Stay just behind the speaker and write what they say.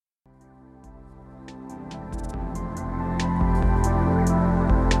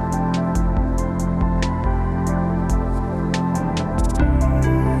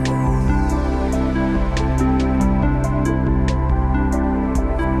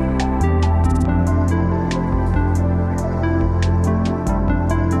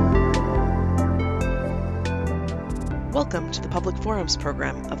Public Forums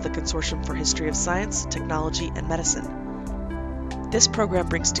program of the Consortium for History of Science, Technology, and Medicine. This program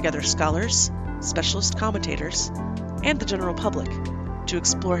brings together scholars, specialist commentators, and the general public to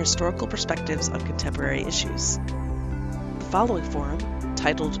explore historical perspectives on contemporary issues. The following forum,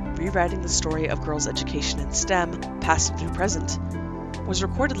 titled Rewriting the Story of Girls' Education in STEM, Past Through Present, was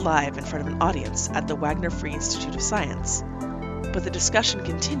recorded live in front of an audience at the Wagner Free Institute of Science, but the discussion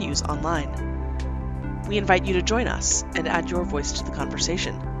continues online. We invite you to join us and add your voice to the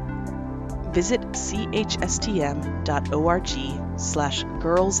conversation. Visit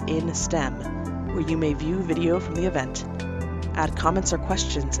chstm.org/girlsinstem, where you may view video from the event, add comments or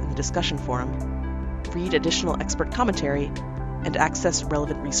questions in the discussion forum, read additional expert commentary, and access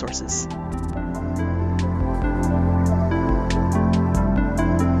relevant resources.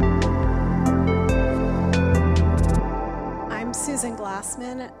 Susan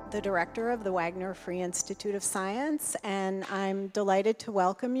Glassman, the director of the Wagner Free Institute of Science, and I'm delighted to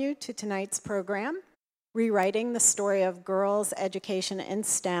welcome you to tonight's program, Rewriting the Story of Girls' Education in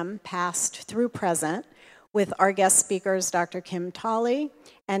STEM, Past Through Present, with our guest speakers, Dr. Kim Tolley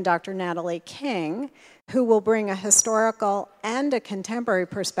and Dr. Natalie King, who will bring a historical and a contemporary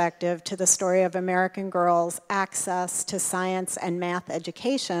perspective to the story of American girls' access to science and math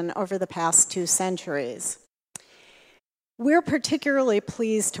education over the past 2 centuries. We're particularly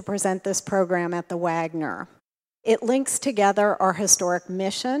pleased to present this program at the Wagner. It links together our historic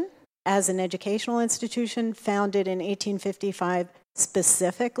mission as an educational institution founded in 1855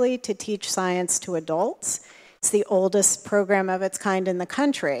 specifically to teach science to adults. It's the oldest program of its kind in the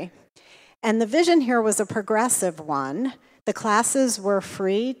country. And the vision here was a progressive one. The classes were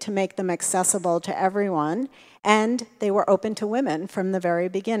free to make them accessible to everyone, and they were open to women from the very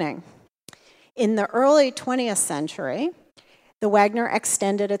beginning. In the early 20th century, the Wagner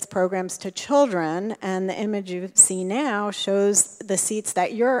extended its programs to children, and the image you see now shows the seats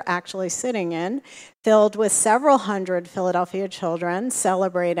that you're actually sitting in, filled with several hundred Philadelphia children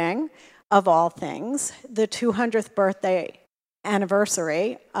celebrating, of all things, the 200th birthday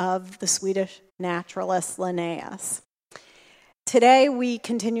anniversary of the Swedish naturalist Linnaeus. Today, we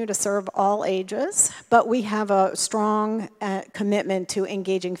continue to serve all ages, but we have a strong commitment to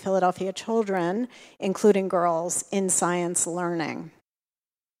engaging Philadelphia children, including girls, in science learning.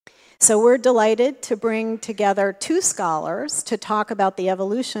 So we're delighted to bring together 2 scholars to talk about the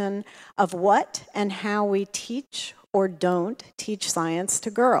evolution of what and how we teach or don't teach science to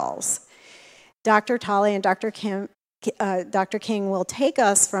girls. Dr. Tolley and Dr. King will take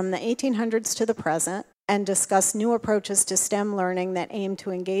us from the 1800s to the present and discuss new approaches to STEM learning that aim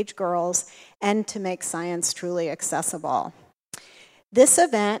to engage girls and to make science truly accessible. This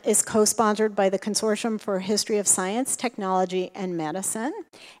event is co-sponsored by the Consortium for History of Science, Technology, and Medicine,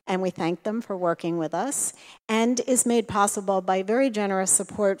 and we thank them for working with us, and is made possible by very generous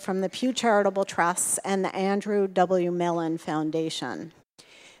support from the Pew Charitable Trusts and the Andrew W. Mellon Foundation.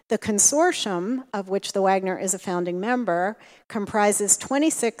 The consortium, of which the Wagner is a founding member, comprises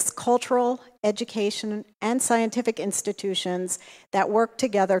 26 cultural, education, and scientific institutions that work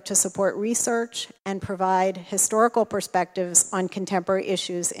together to support research and provide historical perspectives on contemporary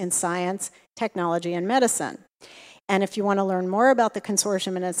issues in science, technology, and medicine. And if you want to learn more about the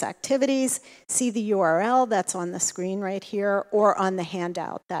consortium and its activities, see the URL that's on the screen right here or on the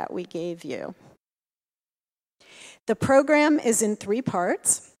handout that we gave you. The program is in 3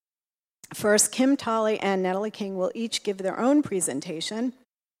 parts. First, Kim Tolley and Natalie King will each give their own presentation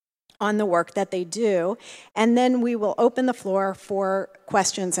on the work that they do, and then we will open the floor for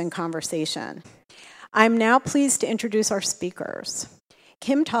questions and conversation. I'm now pleased to introduce our speakers.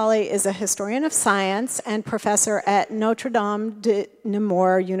 Kim Tolley is a historian of science and professor at Notre Dame de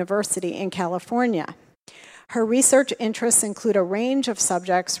Namur University in California. Her research interests include a range of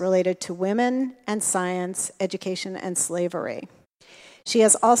subjects related to women and science, education, and slavery. She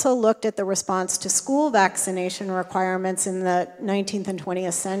has also looked at the response to school vaccination requirements in the 19th and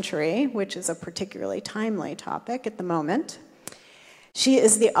 20th century, which is a particularly timely topic at the moment. She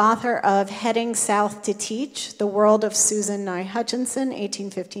is the author of Heading South to Teach, The World of Susan Nye Hutchinson,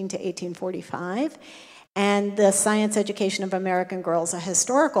 1815 to 1845, and The Science Education of American Girls, A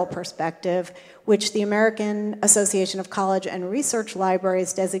Historical Perspective, which the American Association of College and Research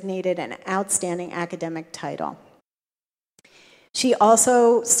Libraries designated an outstanding academic title. She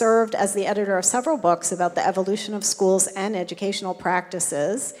also served as the editor of several books about the evolution of schools and educational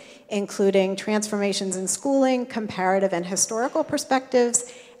practices, including Transformations in Schooling, Comparative and Historical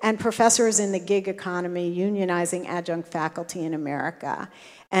Perspectives, and Professors in the Gig Economy, Unionizing Adjunct Faculty in America.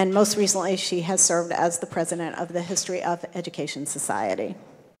 And most recently, she has served as the president of the History of Education Society.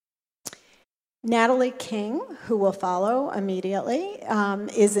 Natalie King, who will follow immediately,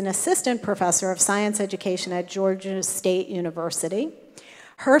 is an assistant professor of science education at Georgia State University.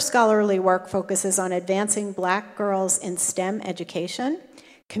 Her scholarly work focuses on advancing Black girls in STEM education,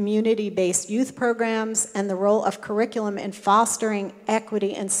 community-based youth programs, and the role of curriculum in fostering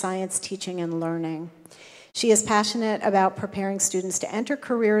equity in science teaching and learning. She is passionate about preparing students to enter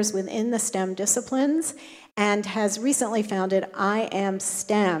careers within the STEM disciplines and has recently founded I Am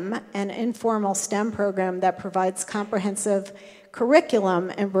STEM, an informal STEM program that provides comprehensive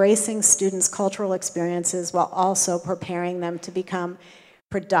curriculum embracing students' cultural experiences while also preparing them to become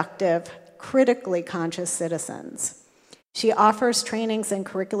productive, critically conscious citizens. She offers trainings and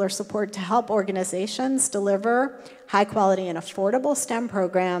curricular support to help organizations deliver high-quality and affordable STEM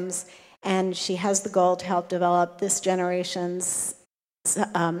programs, and she has the goal to help develop this generation's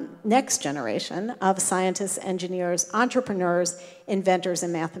next generation of scientists, engineers, entrepreneurs, inventors,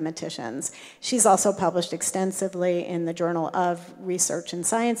 and mathematicians. She's also published extensively in the Journal of Research and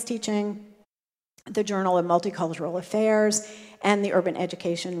Science Teaching, the Journal of Multicultural Affairs, and the Urban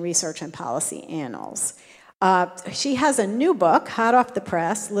Education Research and Policy Annals. She has a new book, hot off the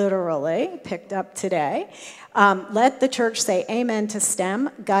press, literally, picked up today, Let the Church Say Amen to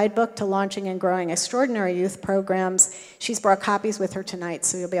STEM, Guidebook to Launching and Growing Extraordinary Youth Programs. She's brought copies with her tonight,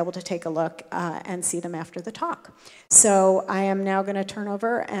 so you'll be able to take a look and see them after the talk. So I am now going to turn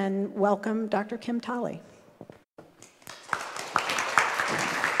over and welcome Dr. Kim Tolley.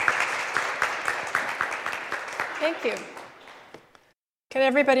 Thank you. Can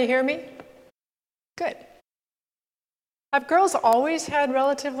everybody hear me? Good. Have girls always had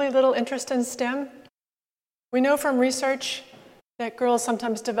relatively little interest in STEM? We know from research that girls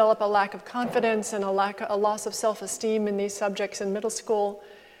sometimes develop a lack of confidence and a loss of self-esteem in these subjects in middle school,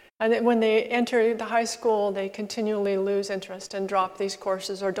 and that when they enter the high school, they continually lose interest and drop these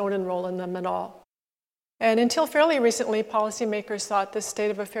courses or don't enroll in them at all. And until fairly recently, policymakers thought this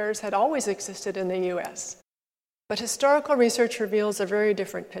state of affairs had always existed in the US. But historical research reveals a very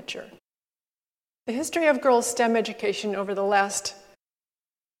different picture. The history of girls' STEM education over the last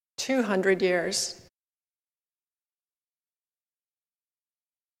 200 years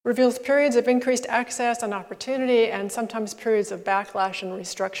reveals periods of increased access and opportunity and sometimes periods of backlash and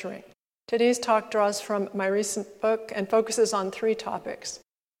restructuring. Today's talk draws from my recent book and focuses on 3 topics: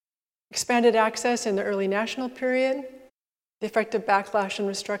 expanded access in the early national period, the effect of backlash and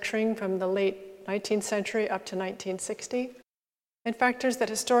restructuring from the late 19th century up to 1960, and factors that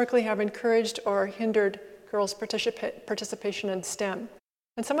historically have encouraged or hindered girls' participation in STEM.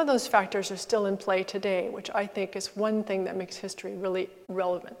 And some of those factors are still in play today, which I think is one thing that makes history really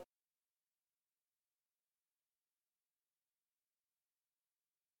relevant.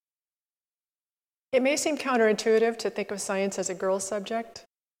 It may seem counterintuitive to think of science as a girls' subject,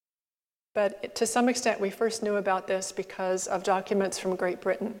 but to some extent we first knew about this because of documents from Great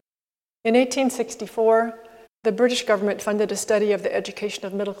Britain. In 1864, the British government funded a study of the education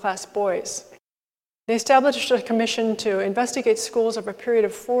of middle-class boys. They established a commission to investigate schools over a period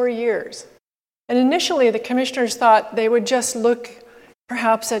of 4 years. And initially, the commissioners thought they would just look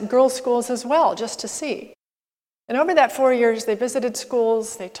perhaps at girls' schools as well, just to see. And over that 4 years, they visited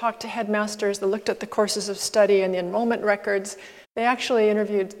schools, they talked to headmasters, they looked at the courses of study and the enrollment records. They actually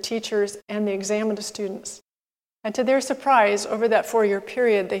interviewed teachers and they examined the students. And to their surprise, over that 4-year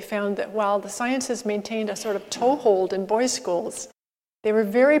period, they found that while the sciences maintained a sort of toehold in boys' schools, they were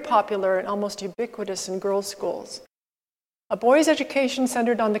very popular and almost ubiquitous in girls' schools. A boys' education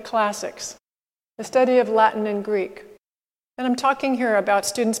centered on the classics, the study of Latin and Greek. And I'm talking here about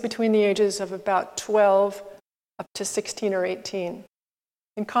students between the ages of about 12 up to 16 or 18.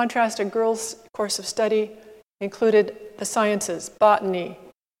 In contrast, a girls' course of study included the sciences, botany,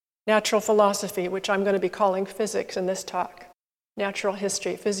 natural philosophy, which I'm going to be calling physics in this talk, natural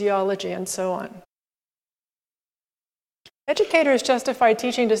history, physiology, and so on. Educators justified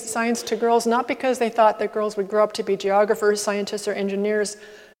teaching science to girls not because they thought that girls would grow up to be geographers, scientists, or engineers,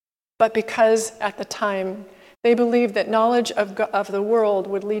 but because at the time they believed that knowledge of the world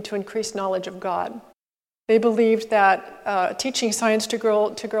would lead to increased knowledge of God. They believed that teaching science to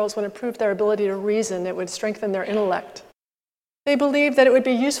girls would improve their ability to reason, it would strengthen their intellect. They believed that it would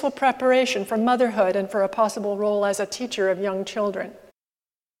be useful preparation for motherhood and for a possible role as a teacher of young children.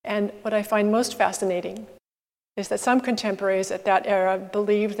 And what I find most fascinating is that some contemporaries at that era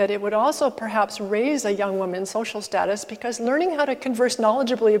believed that it would also perhaps raise a young woman's social status because learning how to converse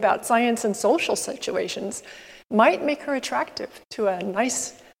knowledgeably about science and social situations might make her attractive to a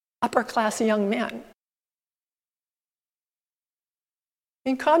nice upper-class young man.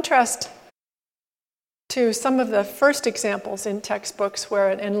 In contrast to some of the first examples in textbooks where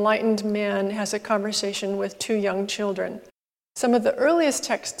an enlightened man has a conversation with two young children. Some of the earliest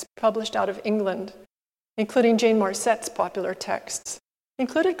texts published out of England, including Jane Marsette's popular texts,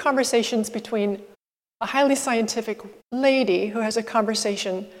 included conversations between a highly scientific lady who has a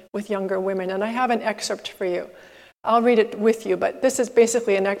conversation with younger women. And I have an excerpt for you. I'll read it with you, but this is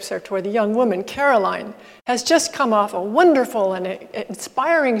basically an excerpt where the young woman, Caroline, has just come off a wonderful and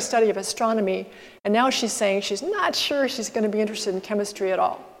inspiring study of astronomy, and now she's saying she's not sure she's going to be interested in chemistry at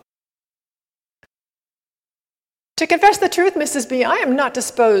all. To confess the truth, Mrs. B, I am not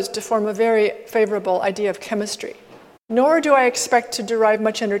disposed to form a very favorable idea of chemistry, nor do I expect to derive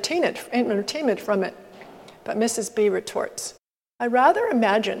much entertainment from it. But Mrs. B retorts, I rather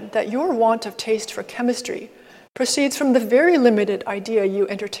imagine that your want of taste for chemistry proceeds from the very limited idea you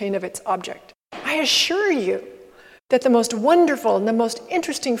entertain of its object. I assure you that the most wonderful and the most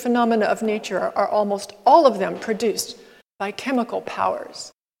interesting phenomena of nature are almost all of them produced by chemical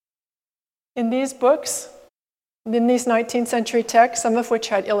powers. In these books, in these 19th century texts, some of which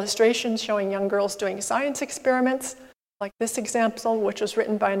had illustrations showing young girls doing science experiments, like this example, which was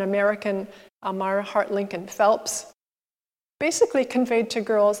written by an American, Elmira Hart Lincoln Phelps, basically conveyed to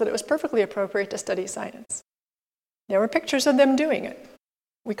girls that it was perfectly appropriate to study science. There were pictures of them doing it.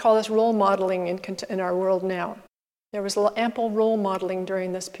 We call this role modeling in our world now. There was ample role modeling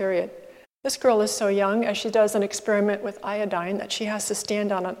during this period. This girl is so young as she does an experiment with iodine that she has to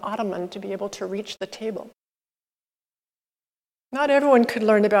stand on an ottoman to be able to reach the table. Not everyone could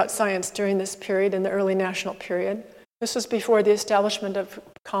learn about science during this period, in the early national period. This was before the establishment of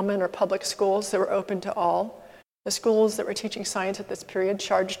common or public schools that were open to all. The schools that were teaching science at this period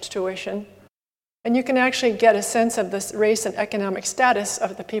charged tuition. And you can actually get a sense of this race and economic status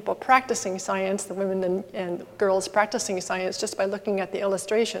of the people practicing science, the women and girls practicing science, just by looking at the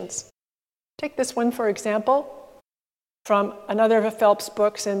illustrations. Take this one, for example, from another of Phelps'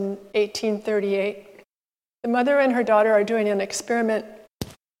 books in 1838. The mother and her daughter are doing an experiment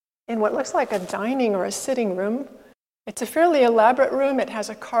in what looks like a dining or a sitting room. It's a fairly elaborate room. It has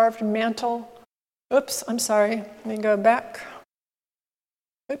a carved mantel. Oops, I'm sorry. Let me go back.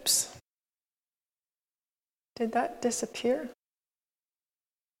 Oops. Did that disappear?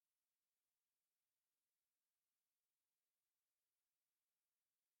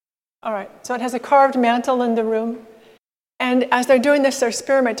 All right, so it has a carved mantel in the room. And as they're doing this, their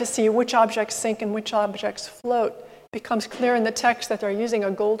experiment to see which objects sink and which objects float, it becomes clear in the text that they're using a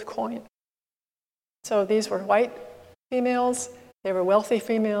gold coin. So these were white females, they were wealthy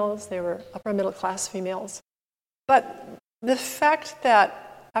females, they were upper middle class females. But the fact that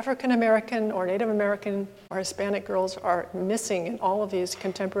African American or Native American or Hispanic girls are missing in all of these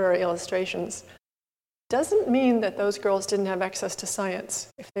contemporary illustrations doesn't mean that those girls didn't have access to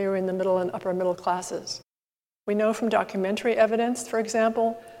science if they were in the middle and upper middle classes. We know from documentary evidence, for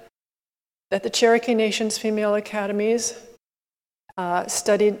example, that the Cherokee Nation's female academies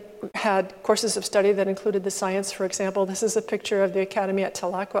had courses of study that included the science. For example, this is a picture of the academy at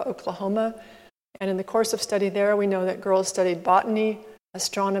Tahlequah, Oklahoma. And in the course of study there, we know that girls studied botany,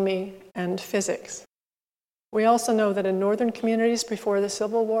 astronomy, and physics. We also know that in northern communities before the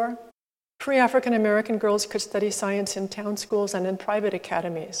Civil War, free African American girls could study science in town schools and in private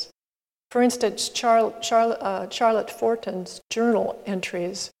academies. For instance, Charlotte Fortin's journal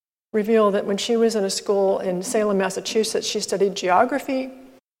entries reveal that when she was in a school in Salem, Massachusetts, she studied geography,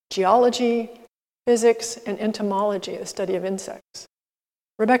 geology, physics, and entomology, the study of insects.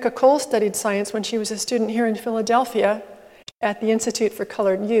 Rebecca Cole studied science when she was a student here in Philadelphia at the Institute for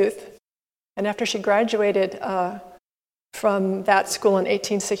Colored Youth. And after she graduated from that school in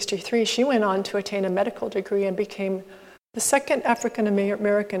 1863, she went on to attain a medical degree and became the second African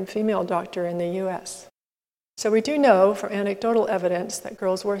American female doctor in the US. So we do know from anecdotal evidence that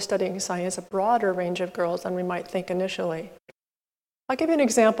girls were studying science, a broader range of girls than we might think initially. I'll give you an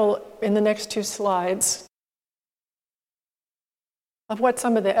example in the next two slides of what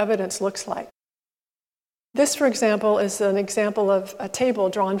some of the evidence looks like. This, for example, is an example of a table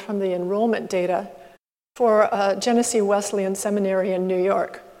drawn from the enrollment data for Genesee Wesleyan Seminary in New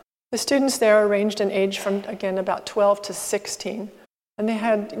York. The students there are ranged in age from, again, about 12 to 16. And they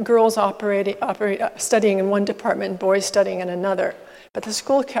had girls studying in one department and boys studying in another. But the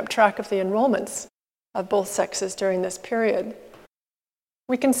school kept track of the enrollments of both sexes during this period.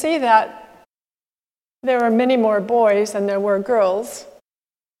 We can see that there are many more boys than there were girls.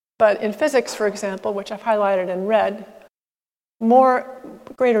 But in physics, for example, which I've highlighted in red,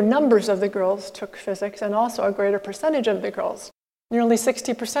 greater numbers of the girls took physics and also a greater percentage of the girls. Nearly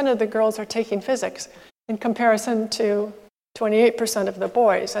 60% of the girls are taking physics in comparison to 28% of the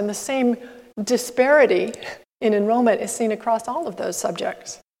boys. And the same disparity in enrollment is seen across all of those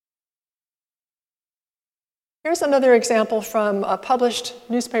subjects. Here's another example from a published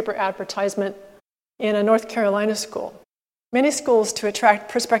newspaper advertisement in a North Carolina school. Many schools, to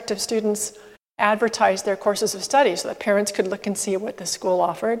attract prospective students, advertised their courses of study so that parents could look and see what the school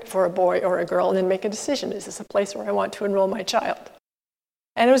offered for a boy or a girl and then make a decision. Is this a place where I want to enroll my child?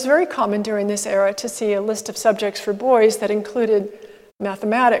 And it was very common during this era to see a list of subjects for boys that included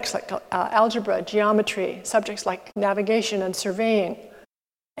mathematics, like algebra, geometry, subjects like navigation and surveying.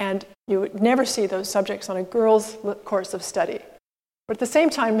 And you would never see those subjects on a girls' course of study. But at the same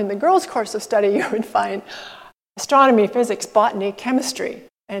time, in the girls' course of study, you would find astronomy, physics, botany, chemistry,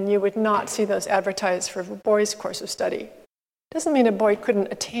 and you would not see those advertised for a boys' course of study. Doesn't mean a boy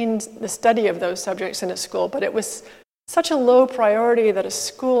couldn't attain the study of those subjects in a school, but it was such a low priority that a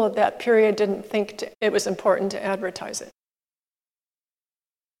school at that period didn't think it was important to advertise it.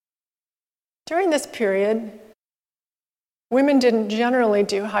 During this period, women didn't generally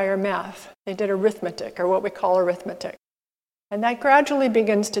do higher math. They did arithmetic, or what we call arithmetic. And that gradually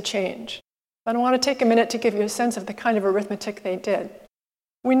begins to change. But I want to take a minute to give you a sense of the kind of arithmetic they did.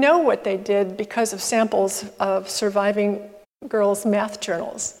 We know what they did because of samples of surviving girls' math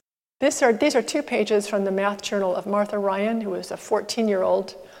journals. These are 2 pages from the math journal of Martha Ryan, who was a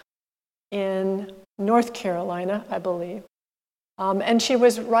 14-year-old in North Carolina, I believe. And she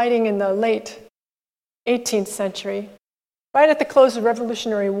was writing in the late 18th century, right at the close of the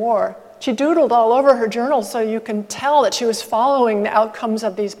Revolutionary War. She doodled all over her journal so you can tell that she was following the outcomes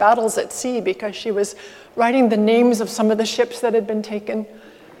of these battles at sea because she was writing the names of some of the ships that had been taken.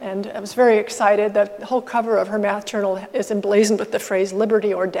 And I was very excited. The whole cover of her math journal is emblazoned with the phrase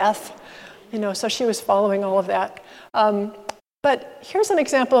liberty or death. So she was following all of that. But here's an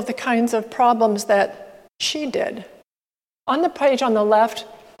example of the kinds of problems that she did. On the page on the left,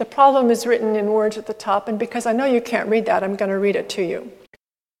 the problem is written in words at the top, and because I know you can't read that, I'm going to read it to you.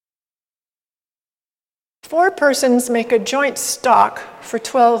 4 persons make a joint stock for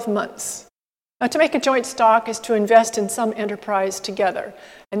 12 months. Now, to make a joint stock is to invest in some enterprise together.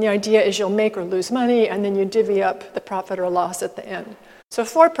 And the idea is you'll make or lose money, and then you divvy up the profit or loss at the end. So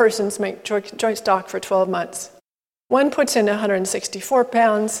 4 persons make joint stock for 12 months. One puts in 164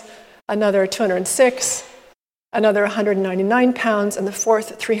 pounds, another 206, another 199 pounds, and the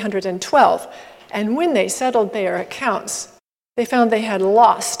fourth 312. And when they settled their accounts, they found they had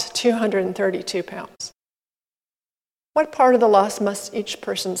lost 232 pounds. What part of the loss must each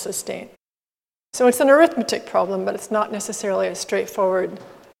person sustain? So it's an arithmetic problem, but it's not necessarily a straightforward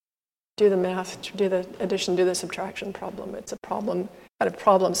do the math, do the addition, do the subtraction problem. It's a problem out of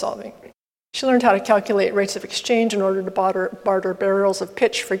problem solving. She learned how to calculate rates of exchange in order to barter barrels of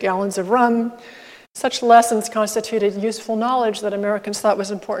pitch for gallons of rum. Such lessons constituted useful knowledge that Americans thought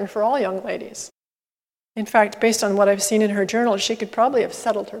was important for all young ladies. In fact, based on what I've seen in her journal, she could probably have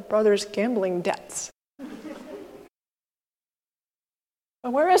settled her brother's gambling debts.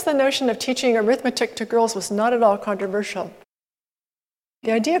 But whereas the notion of teaching arithmetic to girls was not at all controversial,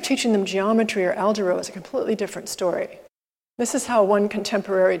 the idea of teaching them geometry or algebra was a completely different story. This is how one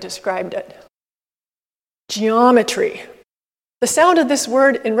contemporary described it. Geometry. The sound of this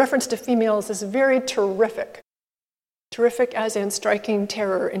word in reference to females is very terrific. Terrific as in striking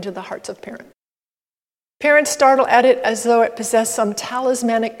terror into the hearts of parents. Parents startle at it as though it possessed some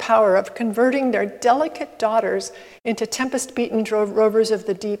talismanic power of converting their delicate daughters into tempest-beaten rovers of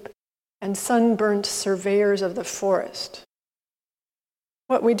the deep and sunburnt surveyors of the forest.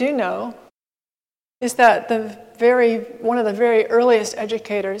 What we do know is that one of the very earliest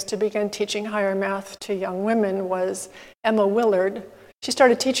educators to begin teaching higher math to young women was Emma Willard. She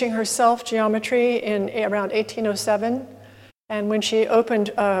started teaching herself geometry in around 1807, and when she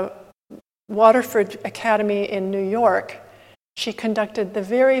opened Waterford Academy in New York, she conducted the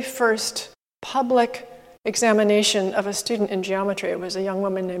very first public examination of a student in geometry. It was a young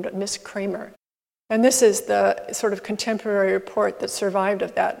woman named Miss Kramer. And this is the sort of contemporary report that survived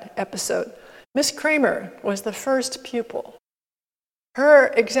of that episode. Miss Kramer was the first pupil. Her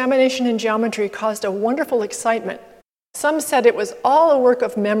examination in geometry caused a wonderful excitement. Some said it was all a work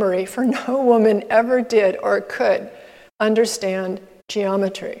of memory, for no woman ever did or could understand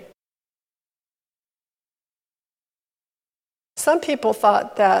geometry. Some people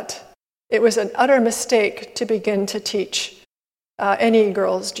thought that it was an utter mistake to begin to teach any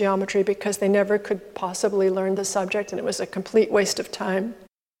girls geometry because they never could possibly learn the subject and it was a complete waste of time.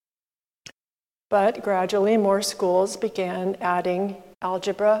 But gradually more schools began adding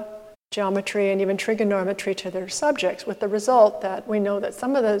algebra, geometry, and even trigonometry to their subjects, with the result that we know that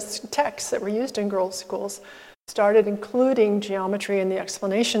some of those texts that were used in girls' schools started including geometry in the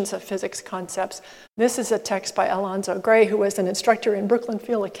explanations of physics concepts. This is a text by Alonzo Gray, who was an instructor in Brooklyn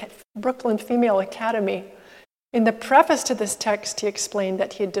Female Academy. In the preface to this text, he explained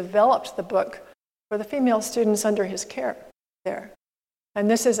that he had developed the book for the female students under his care there.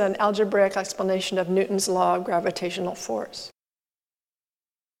 And this is an algebraic explanation of Newton's law of gravitational force.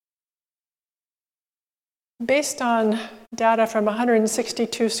 Based on data from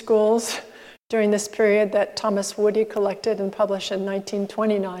 162 schools during this period that Thomas Woody collected and published in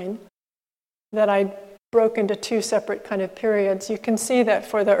 1929, that I broke into two separate kind of periods, you can see that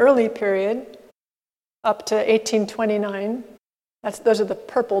for the early period, up to 1829, those are the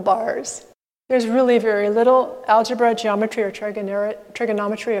purple bars, there's really very little algebra, geometry, or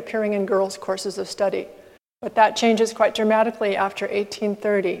trigonometry appearing in girls' courses of study. But that changes quite dramatically after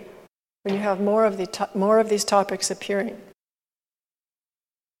 1830, when you have more of these topics appearing.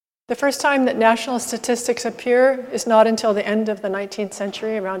 The first time that national statistics appear is not until the end of the 19th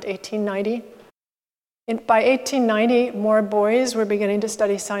century, around 1890. By 1890, more boys were beginning to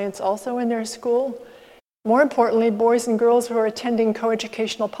study science also in their school. More importantly, boys and girls who were attending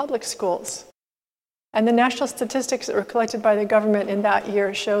coeducational public schools. And the national statistics that were collected by the government in that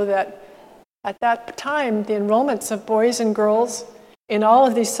year show that at that time, the enrollments of boys and girls in all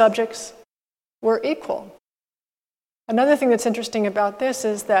of these subjects were equal. Another thing that's interesting about this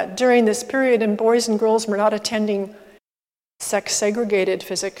is that during this period, boys and girls were not attending sex-segregated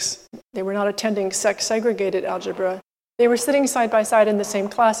physics. They were not attending sex-segregated algebra. They were sitting side by side in the same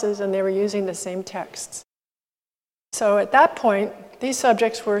classes, and they were using the same texts. So at that point, these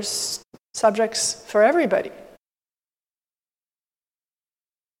subjects were subjects for everybody.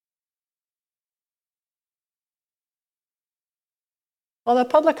 Although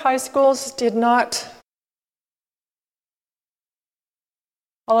public high schools did not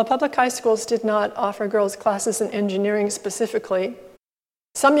offer girls classes in engineering specifically,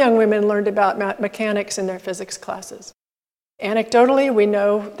 some young women learned about mechanics in their physics classes. Anecdotally, we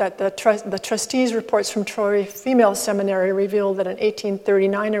know that the trustees' reports from Troy Female Seminary revealed that in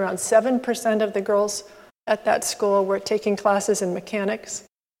 1839, around 7% of the girls at that school were taking classes in mechanics.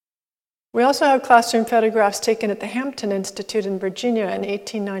 We also have classroom photographs taken at the Hampton Institute in Virginia in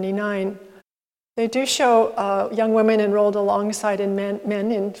 1899. They do show young women enrolled alongside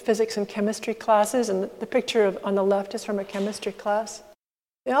men in physics and chemistry classes, and the picture on the left is from a chemistry class.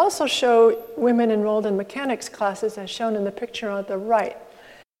 They also show women enrolled in mechanics classes, as shown in the picture on the right.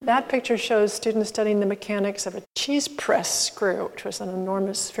 That picture shows students studying the mechanics of a cheese press screw, which was an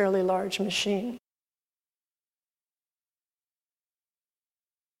enormous, fairly large machine.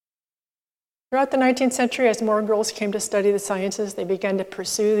 Throughout the 19th century, as more girls came to study the sciences, they began to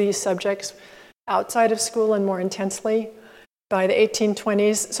pursue these subjects outside of school and more intensely. By the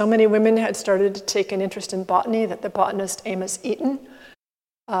 1820s, so many women had started to take an interest in botany that the botanist Amos Eaton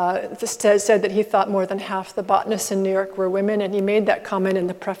said that he thought more than half the botanists in New York were women, and he made that comment in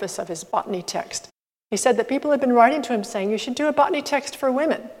the preface of his botany text. He said that people had been writing to him saying, "You should do a botany text for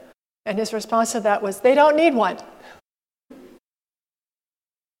women." And his response to that was, "They don't need one."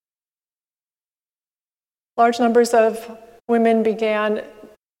 Large numbers of women began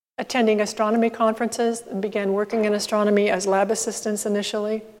attending astronomy conferences and began working in astronomy as lab assistants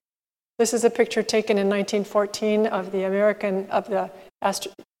initially. This is a picture taken in 1914 of the American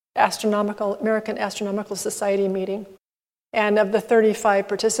Astronomical Society meeting. And of the 35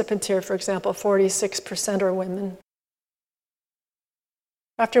 participants here, for example, 46% are women.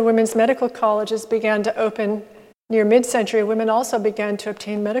 After women's medical colleges began to open near mid-century, women also began to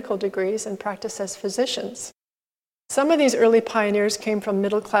obtain medical degrees and practice as physicians. Some of these early pioneers came from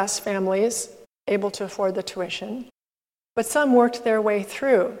middle-class families, able to afford the tuition, but some worked their way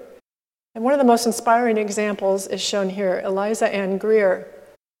through. And one of the most inspiring examples is shown here. Eliza Ann Greer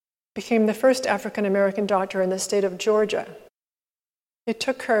became the first African-American doctor in the state of Georgia. It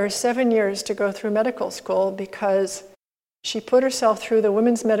took her 7 years to go through medical school because she put herself through the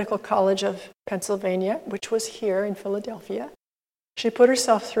Women's Medical College of Pennsylvania, which was here in Philadelphia. She put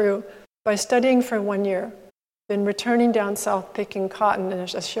herself through by studying for 1 year, then returning down south picking cotton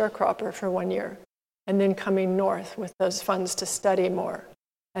as a sharecropper for 1 year, and then coming north with those funds to study more,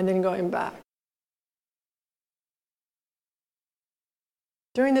 and then going back.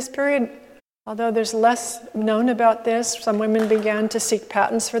 During this period, although there's less known about this, some women began to seek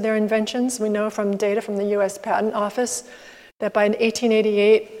patents for their inventions. We know from data from the US Patent Office that by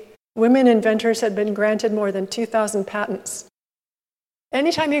 1888, women inventors had been granted more than 2,000 patents.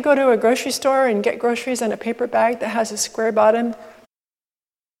 Anytime you go to a grocery store and get groceries in a paper bag that has a square bottom,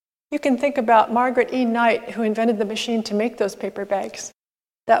 you can think about Margaret E. Knight, who invented the machine to make those paper bags.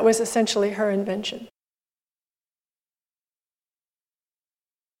 That was essentially her invention.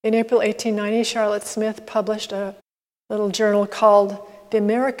 In April 1890, Charlotte Smith published a little journal called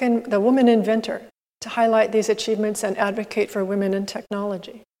The Woman Inventor to highlight these achievements and advocate for women in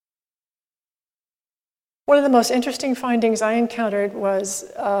technology. One of the most interesting findings I encountered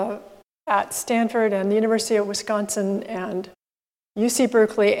was at Stanford and the University of Wisconsin and UC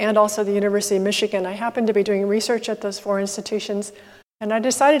Berkeley and also the University of Michigan. I happened to be doing research at those 4 institutions, and I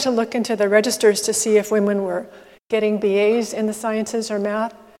decided to look into the registers to see if women were getting BAs in the sciences or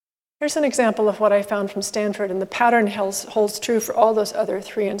math. Here's an example of what I found from Stanford, and the pattern holds true for all those other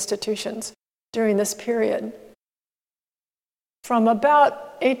 3 institutions during this period. From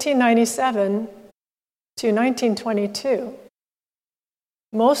about 1897 to 1922,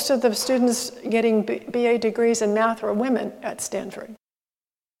 most of the students getting BA degrees in math were women at Stanford.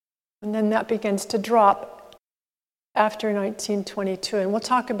 And then that begins to drop after 1922, and we'll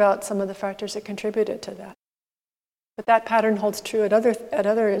talk about some of the factors that contributed to that. But that pattern holds true at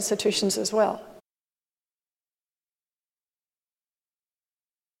other institutions as well.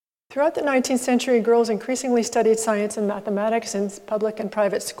 Throughout the 19th century, girls increasingly studied science and mathematics in public and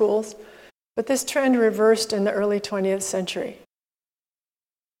private schools, but this trend reversed in the early 20th century.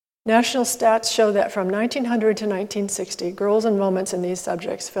 National stats show that from 1900 to 1960, girls' enrollments in these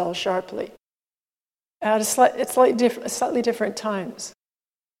subjects fell sharply at slightly different times.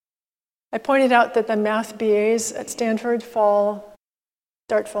 I pointed out that the math BAs at Stanford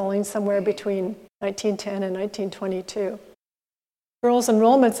start falling somewhere between 1910 and 1922. Girls'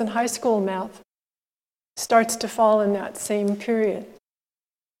 enrollments in high school math starts to fall in that same period.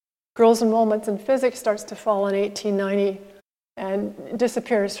 Girls' enrollments in physics starts to fall in 1890 and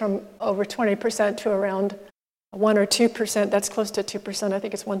disappears from over 20% to around 1 or 2%. That's close to 2%. I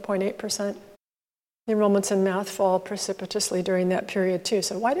think it's 1.8%. The enrollments in math fall precipitously during that period too.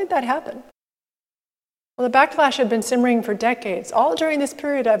 So why did that happen? Well, the backlash had been simmering for decades. All during this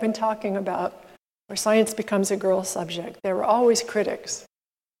period I've been talking about, where science becomes a girl subject. There were always critics.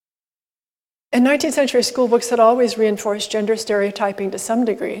 And 19th century school books had always reinforced gender stereotyping to some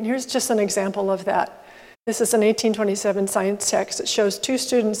degree. And here's just an example of that. This is an 1827 science text that shows 2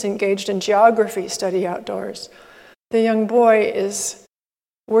 students engaged in geography study outdoors. The young boy is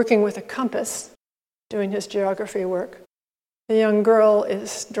working with a compass, doing his geography work. The young girl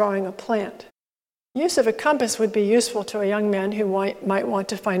is drawing a plant. Use of a compass would be useful to a young man who might want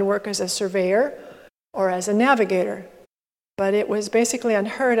to find work as a surveyor or as a navigator. But it was basically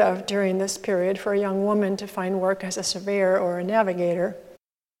unheard of during this period for a young woman to find work as a surveyor or a navigator.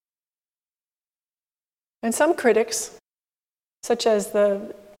 And some critics, such as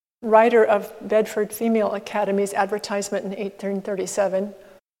the writer of Bedford Female Academy's advertisement in 1837,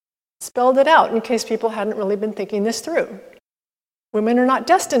 spelled it out in case people hadn't really been thinking this through. Women are not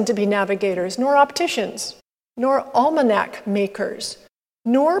destined to be navigators, nor opticians, nor almanac makers,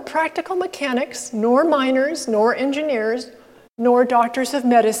 nor practical mechanics, nor miners, nor engineers, nor doctors of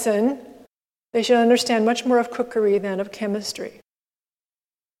medicine. They should understand much more of cookery than of chemistry.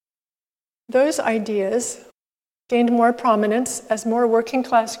 Those ideas gained more prominence as more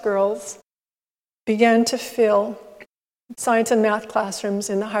working-class girls began to fill science and math classrooms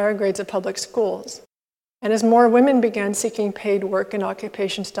in the higher grades of public schools, and as more women began seeking paid work in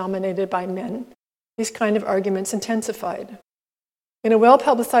occupations dominated by men. These kind of arguments intensified. In a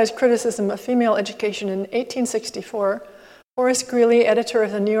well-publicized criticism of female education in 1864, Horace Greeley, editor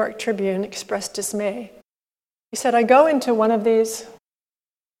of the New York Tribune, expressed dismay. He said, "I go into one of these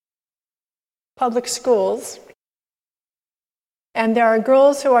public schools, and there are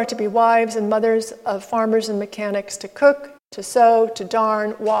girls who are to be wives and mothers of farmers and mechanics, to cook, to sew, to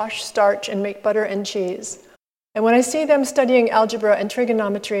darn, wash, starch, and make butter and cheese. And when I see them studying algebra and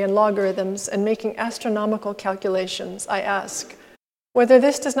trigonometry and logarithms and making astronomical calculations, I ask whether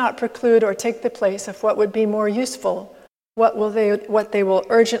this does not preclude or take the place of what would be more useful, what they will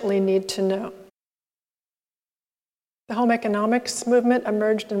urgently need to know." The home economics movement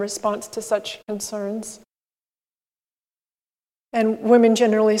emerged in response to such concerns. And women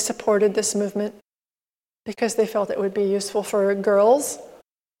generally supported this movement because they felt it would be useful for girls,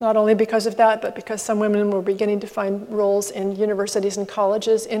 not only because of that, but because some women were beginning to find roles in universities and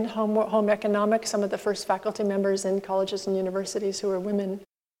colleges in home economics. Some of the first faculty members in colleges and universities who were women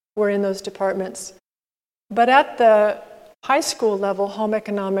were in those departments. But at the high school level, home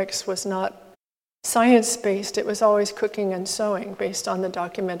economics was not science-based. It was always cooking and sewing based on the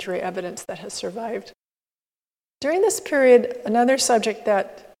documentary evidence that has survived. During this period, another subject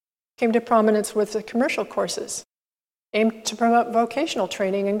that came to prominence was the commercial courses, aimed to promote vocational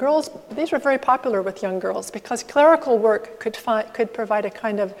training. And girls, these were very popular with young girls because clerical work could provide a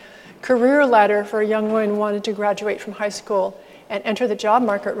kind of career ladder for a young woman who wanted to graduate from high school and enter the job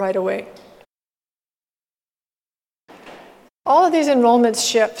market right away. All of these enrollment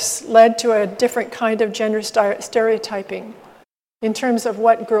shifts led to a different kind of gender stereotyping in terms of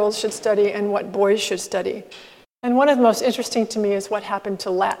what girls should study and what boys should study. And one of the most interesting to me is what happened to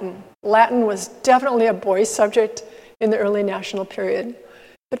Latin. Latin was definitely a boys' subject in the early national period.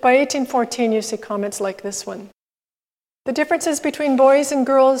 But by 1814, you see comments like this one. The differences between boys and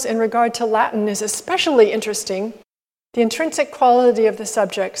girls in regard to Latin is especially interesting. The intrinsic quality of the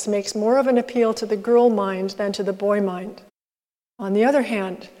subjects makes more of an appeal to the girl mind than to the boy mind. On the other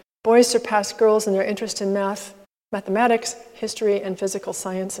hand, boys surpass girls in their interest in mathematics, history, and physical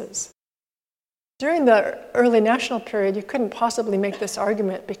sciences. During the early national period, you couldn't possibly make this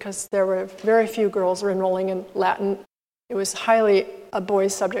argument because there were very few girls enrolling in Latin. It was highly a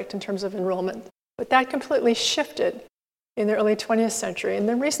boys' subject in terms of enrollment. But that completely shifted in the early 20th century. And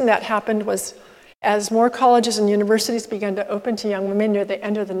the reason that happened was as more colleges and universities began to open to young women near the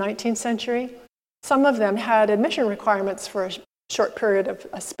end of the 19th century, some of them had admission requirements for a short period of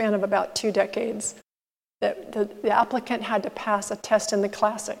a span of about 2 decades. The applicant had to pass a test in the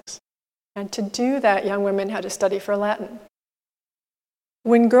classics. And to do that, young women had to study for Latin.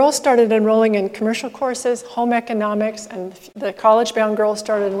 When girls started enrolling in commercial courses, home economics, and the college-bound girls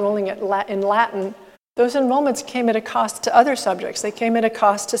started enrolling in Latin, those enrollments came at a cost to other subjects. They came at a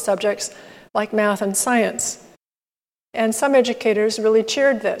cost to subjects like math and science. And some educators really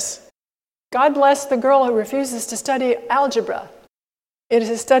cheered this. God bless the girl who refuses to study algebra. It is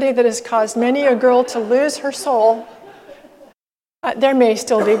a study that has caused many a girl to lose her soul. There may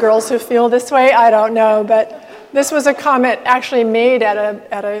still be girls who feel this way, I don't know, but this was a comment actually made at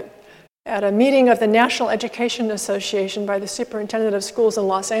a meeting of the National Education Association by the superintendent of schools in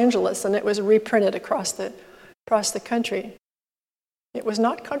Los Angeles, and it was reprinted across the country. It was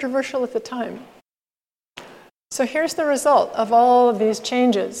not controversial at the time. So here's the result of all of these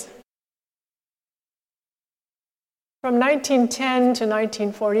changes. From 1910 to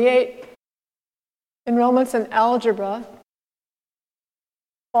 1948, enrollments in algebra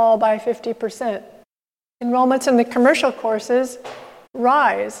fall by 50%. Enrollments in the commercial courses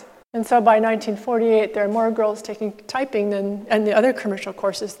rise. And so by 1948, there are more girls taking typing and the other commercial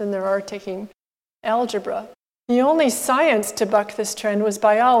courses than there are taking algebra. The only science to buck this trend was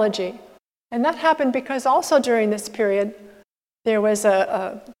biology. And that happened because also during this period, there was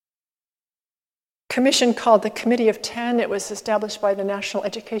a commission called the Committee of 10. It was established by the National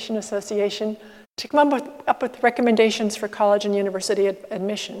Education Association to come up with recommendations for college and university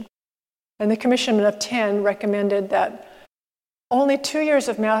admission. And the Commission of 10 recommended that only 2 years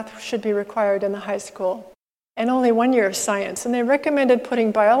of math should be required in the high school and only 1 year of science. And they recommended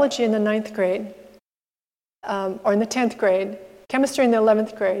putting biology in the 9th grade or in the 10th grade, chemistry in the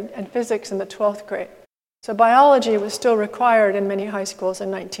 11th grade, and physics in the 12th grade. So biology was still required in many high schools in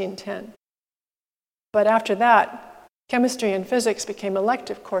 1910. But after that, chemistry and physics became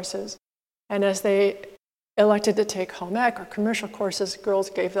elective courses. And as they elected to take home ec or commercial courses, girls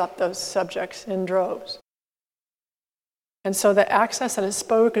gave up those subjects in droves. And so the access and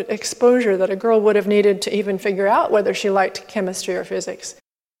exposure that a girl would have needed to even figure out whether she liked chemistry or physics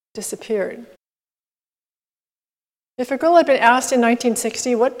disappeared. If a girl had been asked in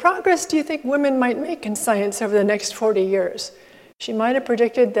 1960, what progress do you think women might make in science over the next 40 years? She might have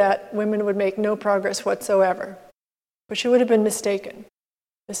predicted that women would make no progress whatsoever, but she would have been mistaken.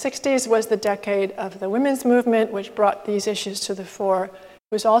 The 60s was the decade of the women's movement, which brought these issues to the fore.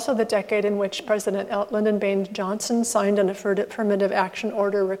 It was also the decade in which President Lyndon Baines Johnson signed an affirmative action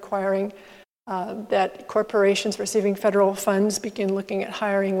order requiring that corporations receiving federal funds begin looking at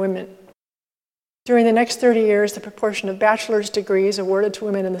hiring women. During the next 30 years, the proportion of bachelor's degrees awarded to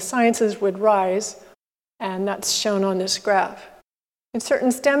women in the sciences would rise, and that's shown on this graph. In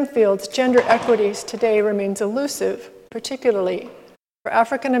certain STEM fields, gender equities today remains elusive, particularly for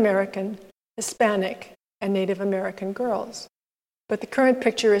African American, Hispanic, and Native American girls. But the current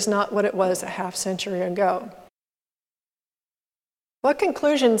picture is not what it was a half century ago. What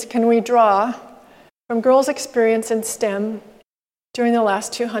conclusions can we draw from girls' experience in STEM during the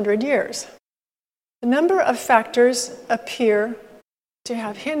last 200 years? A number of factors appear to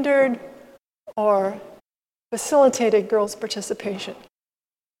have hindered or facilitated girls' participation.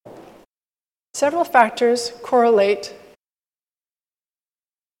 Several factors correlate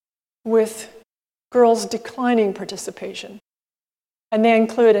with girls' declining participation, and they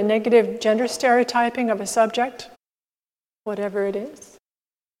include a negative gender stereotyping of a subject, whatever it is,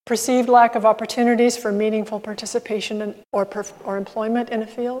 perceived lack of opportunities for meaningful participation or employment in a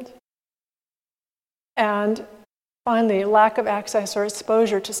field, and finally, lack of access or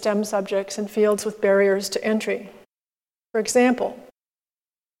exposure to STEM subjects in fields with barriers to entry. For example,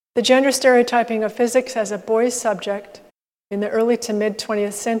 the gender stereotyping of physics as a boys' subject in the early to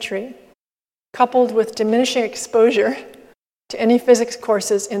mid-20th century, coupled with diminishing exposure to any physics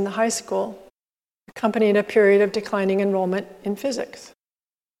courses in the high school, accompanied a period of declining enrollment in physics.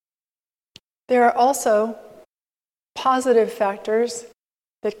 There are also positive factors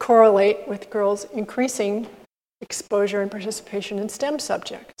that correlate with girls' increasing exposure and participation in STEM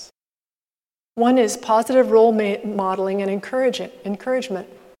subjects. One is positive role modeling and encouragement.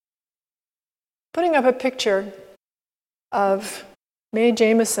 Putting up a picture of Mae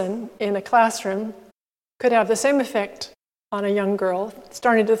Jemison in a classroom could have the same effect on a young girl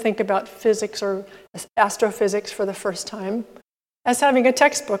starting to think about physics or astrophysics for the first time as having a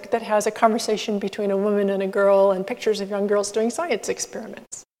textbook that has a conversation between a woman and a girl and pictures of young girls doing science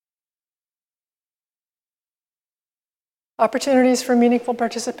experiments. Opportunities for meaningful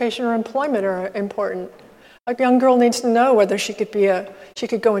participation or employment are important. A young girl needs to know whether she could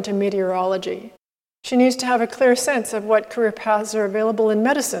go into meteorology. She needs to have a clear sense of what career paths are available in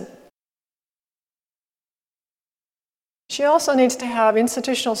medicine. She also needs to have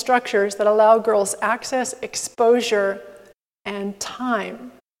institutional structures that allow girls access, exposure, and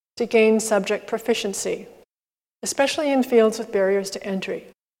time to gain subject proficiency, especially in fields with barriers to entry.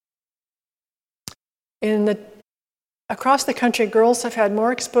 Across the country, girls have had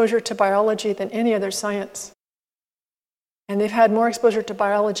more exposure to biology than any other science. And they've had more exposure to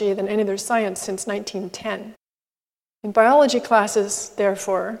biology than any other science since 1910. In biology classes,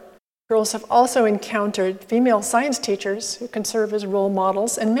 therefore, girls have also encountered female science teachers who can serve as role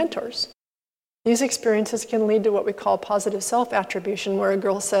models and mentors. These experiences can lead to what we call positive self-attribution, where a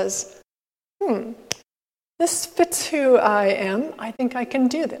girl says, this fits who I am. I think I can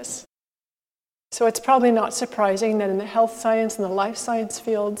do this. So it's probably not surprising that in the health science and the life science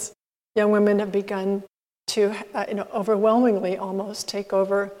fields, young women have begun to overwhelmingly almost take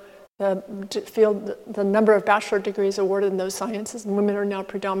over the number of bachelor degrees awarded in those sciences, and women are now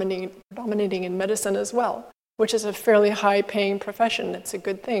predominating in medicine as well, which is a fairly high-paying profession. It's a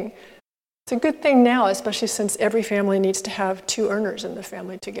good thing. It's a good thing now, especially since every family needs to have 2 earners in the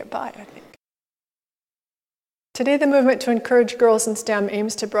family to get by, I think. Today, the movement to encourage girls in STEM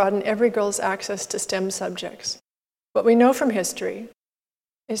aims to broaden every girl's access to STEM subjects. What we know from history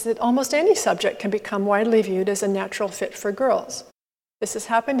is that almost any subject can become widely viewed as a natural fit for girls. This has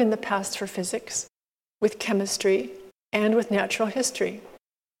happened in the past for physics, with chemistry, and with natural history.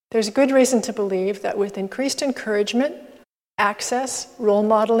 There's good reason to believe that with increased encouragement, access, role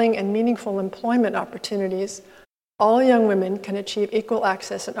modeling, and meaningful employment opportunities, all young women can achieve equal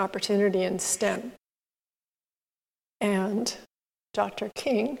access and opportunity in STEM. And Dr.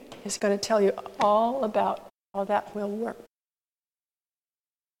 King is going to tell you all about how that will work.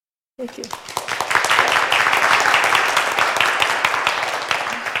 Thank you.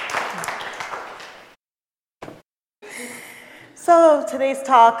 So today's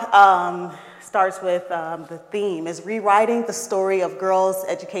talk starts with the theme is rewriting the story of girls'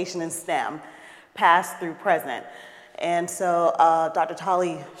 education in STEM, past through present. And so Dr.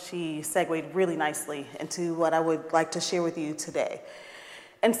 Tolly, she segued really nicely into what I would like to share with you today.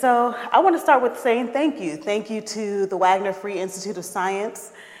 And so I want to start with saying thank you. Thank you to the Wagner Free Institute of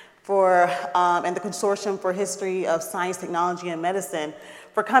Science and the Consortium for History of Science, Technology, and Medicine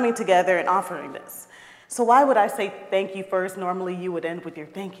for coming together and offering this. So why would I say thank you first? Normally you would end with your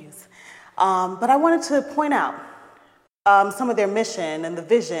thank yous. But I wanted to point out some of their mission and the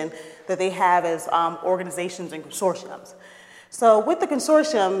vision that they have as organizations and consortiums. So with the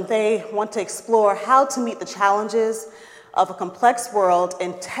consortium, they want to explore how to meet the challenges of a complex world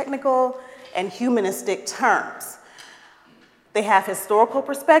in technical and humanistic terms. They have historical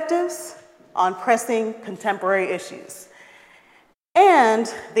perspectives on pressing contemporary issues.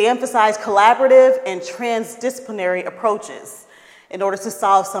 And they emphasize collaborative and transdisciplinary approaches in order to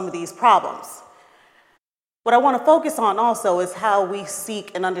solve some of these problems. What I want to focus on also is how we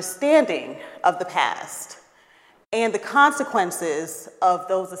seek an understanding of the past and the consequences of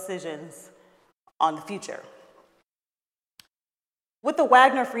those decisions on the future. With the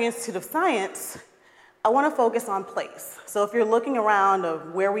Wagner Free Institute of Science, I want to focus on place. So if you're looking around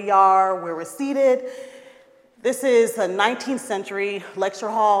of where we are, where we're seated, this is a 19th century lecture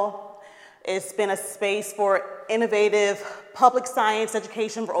hall. It's been a space for innovative public science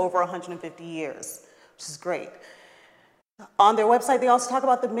education for over 150 years, which is great. On their website, they also talk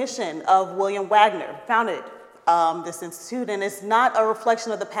about the mission of William Wagner, founded this institute, and it's not a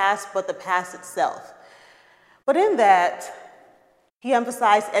reflection of the past, but the past itself. But in that, he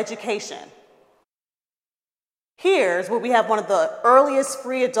emphasized education. Here's where we have one of the earliest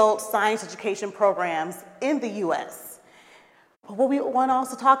free adult science education programs in the US. What we want to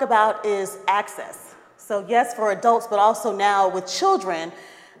also talk about is access. So yes, for adults, but also now with children,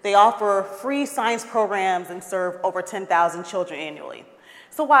 they offer free science programs and serve over 10,000 children annually.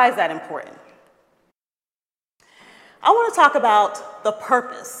 So why is that important? I want to talk about the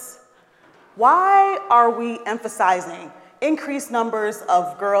purpose. Why are we emphasizing increased numbers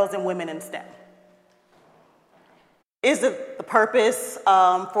of girls and women in STEM? Is it the purpose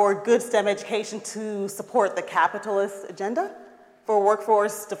for good STEM education to support the capitalist agenda for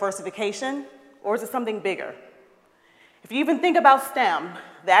workforce diversification, or is it something bigger? If you even think about STEM,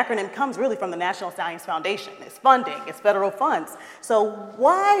 the acronym comes really from the National Science Foundation. It's funding, it's federal funds. So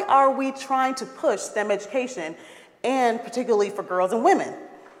why are we trying to push STEM education, and particularly for girls and women?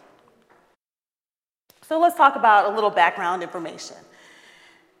 So let's talk about a little background information.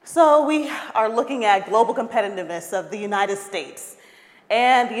 So we are looking at global competitiveness of the United States.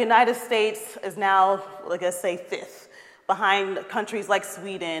 And the United States is now, let's say, 5th, behind countries like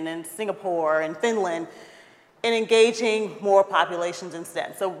Sweden and Singapore and Finland in engaging more populations in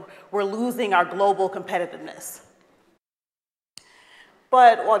STEM. So we're losing our global competitiveness.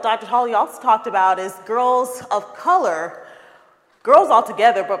 But what Dr. Tolley also talked about is girls of color, girls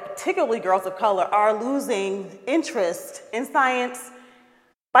altogether, but particularly girls of color, are losing interest in science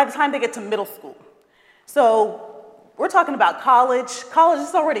by the time they get to middle school. So we're talking about college. College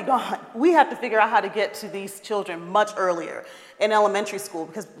is already gone. We have to figure out how to get to these children much earlier in elementary school,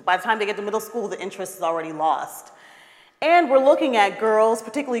 because by the time they get to middle school, the interest is already lost. And we're looking at girls,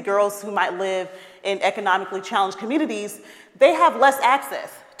 particularly girls who might live in economically challenged communities. They have less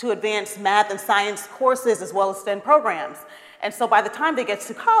access to advanced math and science courses as well as STEM programs. And so by the time they get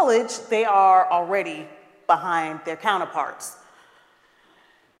to college, they are already behind their counterparts.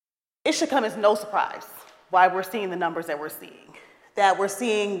 It should come as no surprise why we're seeing the numbers that we're seeing. That we're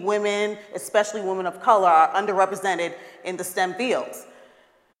seeing women, especially women of color, are underrepresented in the STEM fields.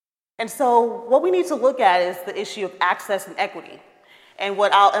 And so what we need to look at is the issue of access and equity. And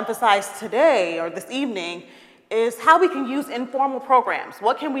what I'll emphasize today or this evening is how we can use informal programs.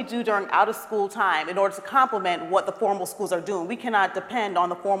 What can we do during out-of-school time in order to complement what the formal schools are doing? We cannot depend on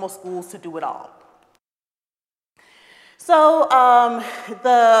the formal schools to do it all. So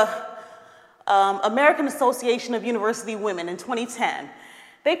the American Association of University Women in 2010,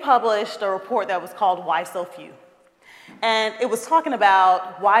 they published a report that was called Why So Few? And it was talking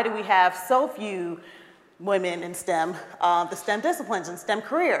about why do we have so few women in STEM, the STEM disciplines and STEM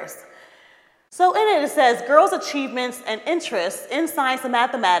careers. So in it, it says, girls' achievements and interests in science and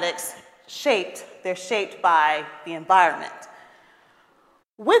mathematics they're shaped by the environment.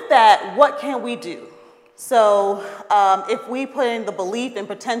 With that, what can we do? So if we put in the belief and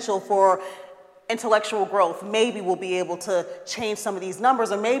potential for intellectual growth, maybe we'll be able to change some of these numbers,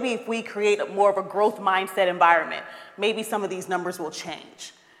 or maybe if we create more of a growth mindset environment, maybe some of these numbers will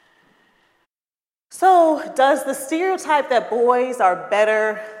change. So does the stereotype that boys are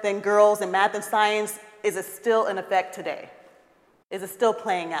better than girls in math and science, is it still in effect today? Is it still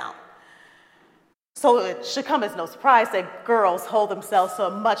playing out? So it should come as no surprise that girls hold themselves to a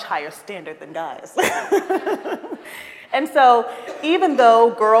much higher standard than guys. And so even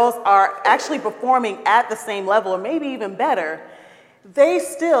though girls are actually performing at the same level, or maybe even better, they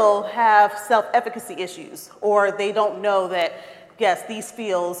still have self-efficacy issues, or they don't know that, yes, these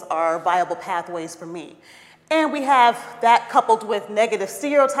fields are viable pathways for me. And we have that coupled with negative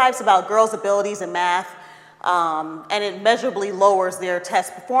stereotypes about girls' abilities in math, and it measurably lowers their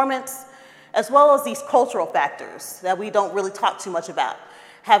test performance, as well as these cultural factors that we don't really talk too much about,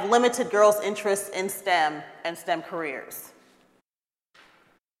 have limited girls' interest in STEM and STEM careers.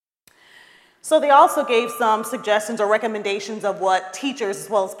 So they also gave some suggestions or recommendations of what teachers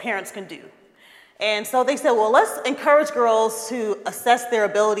as well as parents can do. And so they said, well, let's encourage girls to assess their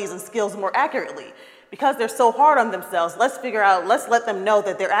abilities and skills more accurately. Because they're so hard on themselves, let's let them know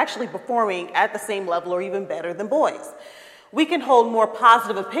that they're actually performing at the same level or even better than boys. We can hold more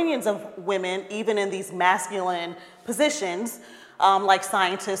positive opinions of women, even in these masculine positions, like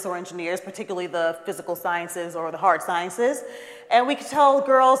scientists or engineers, particularly the physical sciences or the hard sciences. And we can tell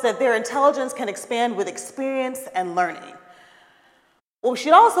girls that their intelligence can expand with experience and learning. Well, we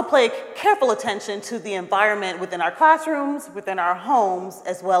should also pay careful attention to the environment within our classrooms, within our homes,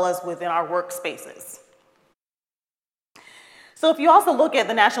 as well as within our workspaces. So if you also look at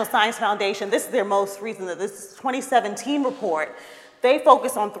the National Science Foundation, this is their most recent, this 2017 report. They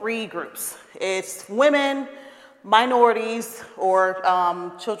focus on 3 groups. It's women, minorities, or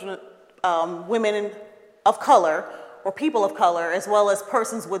children, women of color, or people of color, as well as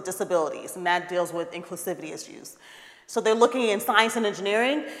persons with disabilities, and that deals with inclusivity issues. So they're looking in science and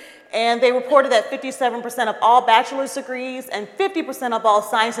engineering, and they reported that 57% of all bachelor's degrees and 50% of all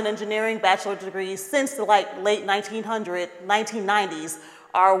science and engineering bachelor degrees since the late 1990s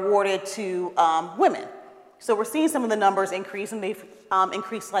are awarded to women. So we're seeing some of the numbers increase, and they've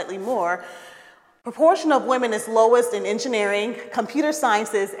increased slightly more. Proportion of women is lowest in engineering, computer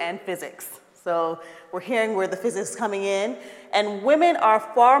sciences, and physics. So we're hearing where the physics is coming in. And women are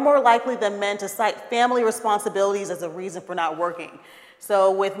far more likely than men to cite family responsibilities as a reason for not working.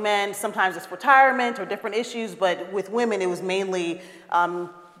 So with men, sometimes it's retirement or different issues, but with women, it was mainly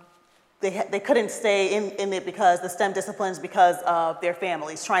they couldn't stay in it because the STEM disciplines because of their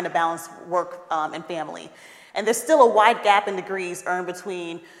families, trying to balance work and family. And there's still a wide gap in degrees earned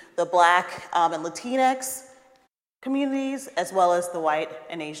between the Black and Latinx communities, as well as the white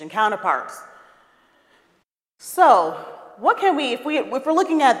and Asian counterparts. So what can we, if we're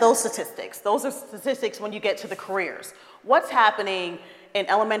looking at those are statistics when you get to the careers. What's happening in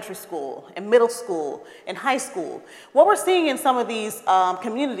elementary school, in middle school, in high school? What we're seeing in some of these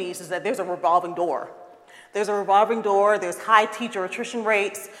communities is that there's a revolving door. There's a revolving door, there's high teacher attrition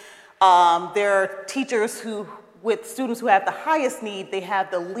rates. There are teachers who, with students who have the highest need, they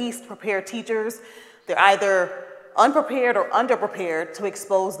have the least prepared teachers. They're either unprepared or underprepared to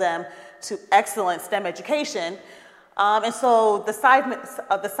expose them to excellent STEM education. And so the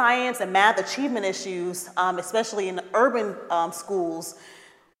science and math achievement issues, especially in urban schools,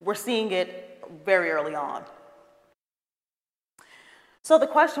 we're seeing it very early on. So the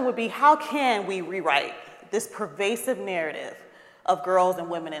question would be, how can we rewrite this pervasive narrative of girls and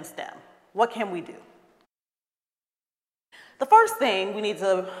women in STEM? What can we do? The first thing we need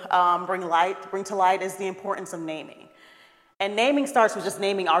to bring to light is the importance of naming. And naming starts with just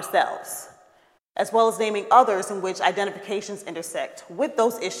naming ourselves, as well as naming others in which identifications intersect with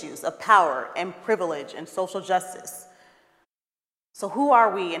those issues of power and privilege and social justice. So who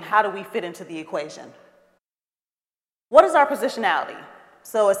are we and how do we fit into the equation? What is our positionality?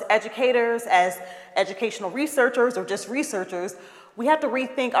 So as educators, as educational researchers, or just researchers, we have to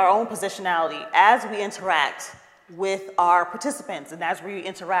rethink our own positionality as we interact with our participants and as we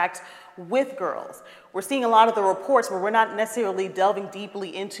interact with girls. We're seeing a lot of the reports where we're not necessarily delving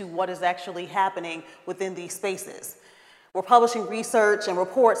deeply into what is actually happening within these spaces. We're publishing research and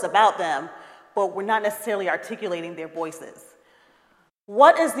reports about them, but we're not necessarily articulating their voices.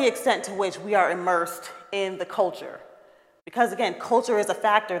 What is the extent to which we are immersed in the culture? Because again, culture is a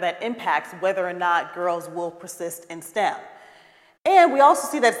factor that impacts whether or not girls will persist in STEM. And we also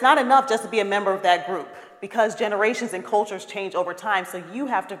see that it's not enough just to be a member of that group, because generations and cultures change over time, so you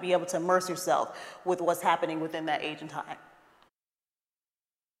have to be able to immerse yourself with what's happening within that age and time.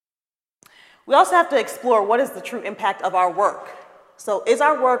 We also have to explore what is the true impact of our work. So is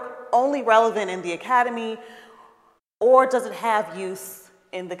our work only relevant in the academy, or does it have use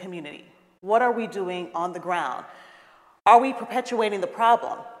in the community? What are we doing on the ground? Are we perpetuating the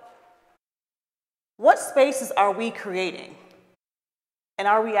problem? What spaces are we creating? And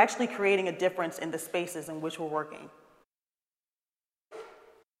are we actually creating a difference in the spaces in which we're working?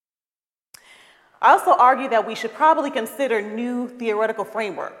 I also argue that we should probably consider new theoretical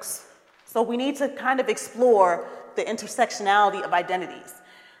frameworks. So we need to kind of explore the intersectionality of identities.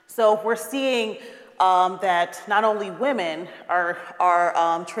 So if we're seeing that not only women are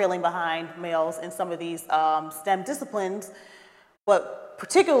trailing behind males in some of these STEM disciplines, but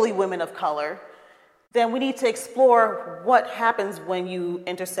particularly women of color, then we need to explore what happens when you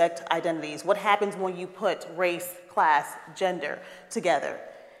intersect identities, what happens when you put race, class, gender together.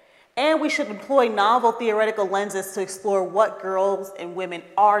 And we should employ novel theoretical lenses to explore what girls and women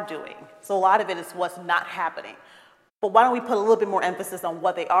are doing. So a lot of it is what's not happening. But why don't we put a little bit more emphasis on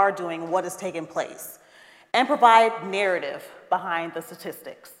what they are doing and what is taking place, and provide narrative behind the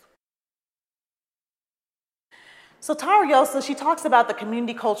statistics. So Tara Yosa, she talks about the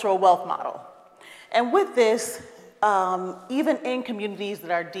community cultural wealth model. And with this, even in communities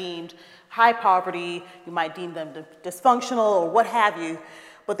that are deemed high poverty, you might deem them dysfunctional or what have you,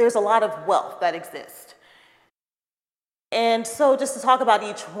 but there's a lot of wealth that exists. And so just to talk about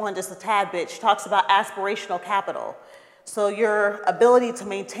each one just a tad bit, she talks about aspirational capital. So your ability to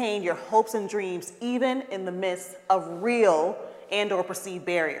maintain your hopes and dreams even in the midst of real and or perceived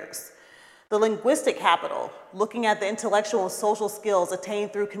barriers. The linguistic capital, looking at the intellectual and social skills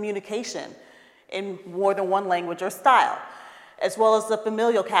attained through communication in more than one language or style, as well as the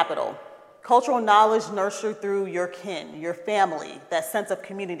familial capital, cultural knowledge nurtured through your kin, your family, that sense of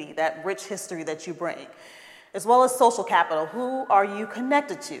community, that rich history that you bring, as well as social capital. Who are you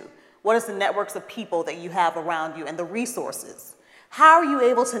connected to? What is the networks of people that you have around you and the resources? How are you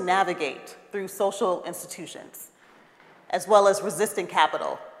able to navigate through social institutions? as well as resistant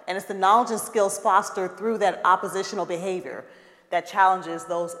capital. And it's the knowledge and skills fostered through that oppositional behavior that challenges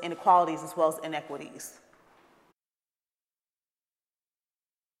those inequalities as well as inequities.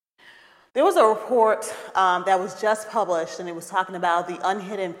 There was a report that was just published, and it was talking about the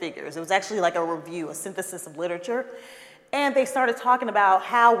unhidden figures. It was actually like a review, a synthesis of literature. And they started talking about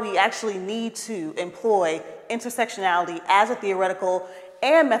how we actually need to employ intersectionality as a theoretical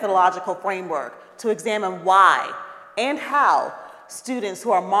and methodological framework to examine why and how students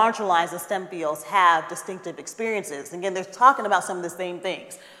who are marginalized in STEM fields have distinctive experiences. Again, they're talking about some of the same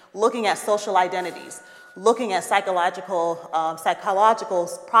things, looking at social identities, looking at psychological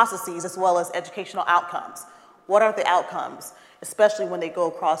processes as well as educational outcomes. What are the outcomes, especially when they go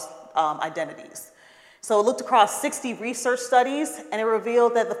across identities? So it looked across 60 research studies, and it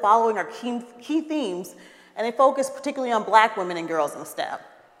revealed that the following are key themes, and they focus particularly on Black women and girls in STEM.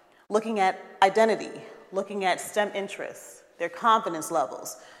 Looking at identity, looking at STEM interests, their confidence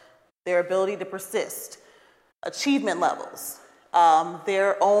levels, their ability to persist, achievement levels,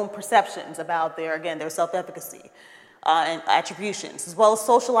 their own perceptions about their self-efficacy and attributions, as well as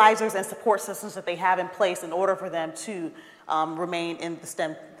socializers and support systems that they have in place in order for them to remain in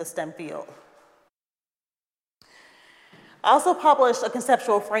the STEM field. I also published a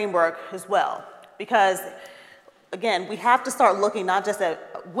conceptual framework as well, because again, we have to start looking not just at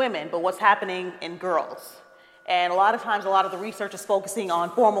women, but what's happening in girls. And a lot of times, a lot of the research is focusing on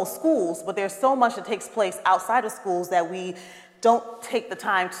formal schools, but there's so much that takes place outside of schools that we don't take the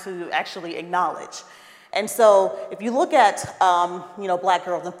time to actually acknowledge. And so if you look at Black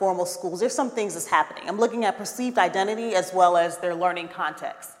girls in formal schools, there's some things that's happening. I'm looking at perceived identity as well as their learning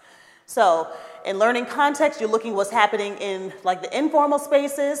context. So in learning context, you're looking what's happening in like the informal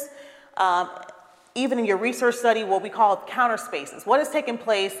spaces, even in your research study, what we call counter spaces. What is taking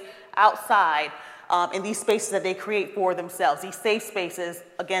place outside in these spaces that they create for themselves, these safe spaces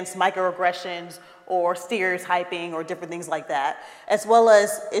against microaggressions or stereotyping or different things like that, as well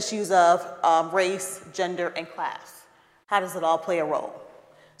as issues of race, gender, and class. How does it all play a role?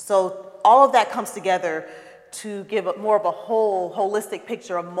 So all of that comes together to give more of a holistic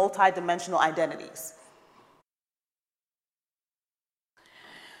picture of multidimensional identities.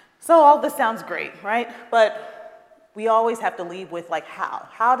 So all this sounds great, right? But we always have to leave with like how.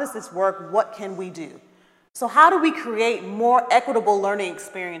 How does this work? What can we do? So how do we create more equitable learning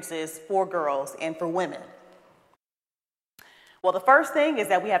experiences for girls and for women? Well, the first thing is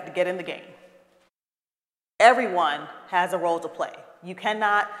that we have to get in the game. Everyone has a role to play. You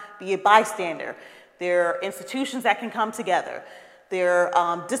cannot be a bystander. There are institutions that can come together. There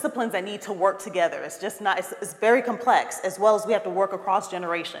are disciplines that need to work together. It's very complex, as well as we have to work across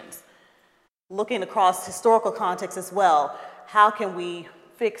generations. Looking across historical contexts as well, how can we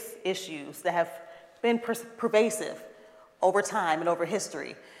fix issues that have been pervasive over time and over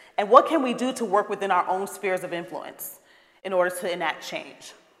history? And what can we do to work within our own spheres of influence in order to enact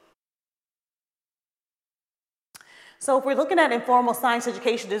change? So if we're looking at informal science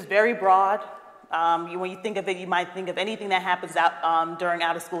education, it's very broad. When you think of it, you might think of anything that happens during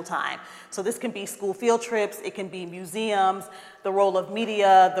out-of-school time. So this can be school field trips, it can be museums, the role of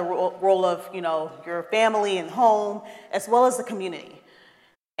media, the role of your family and home, as well as the community.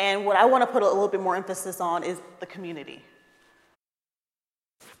 And what I want to put a little bit more emphasis on is the community.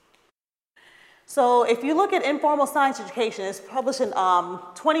 So if you look at informal science education, it's published in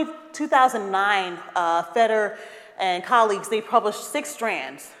 2009, Feder and colleagues, they published 6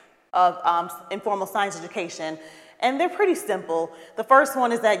 strands of informal science education, and they're pretty simple. The first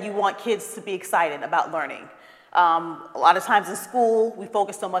one is that you want kids to be excited about learning. A lot of times in school, we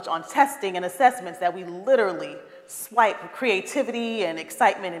focus so much on testing and assessments that we literally swipe creativity and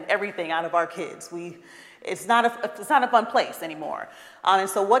excitement and everything out of our kids. It's not a fun place anymore. And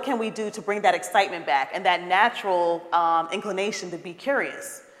so what can we do to bring that excitement back and that natural inclination to be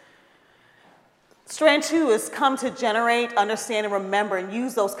curious? Strand 2 is come to generate, understand, and remember and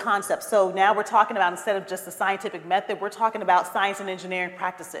use those concepts. So now we're talking about, instead of just the scientific method, we're talking about science and engineering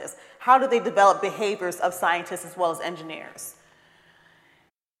practices. How do they develop behaviors of scientists as well as engineers?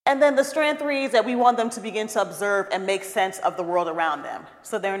 And then the strand 3 is that we want them to begin to observe and make sense of the world around them.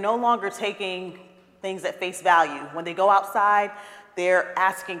 So they're no longer taking things at face value. When they go outside, they're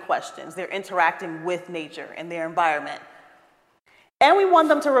asking questions. They're interacting with nature and their environment. And we want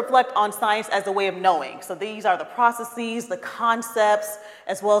them to reflect on science as a way of knowing. So these are the processes, the concepts,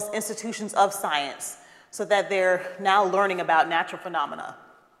 as well as institutions of science, so that they're now learning about natural phenomena.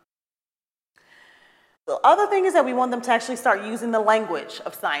 The other thing is that we want them to actually start using the language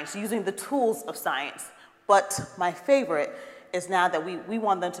of science, using the tools of science. But my favorite is now that we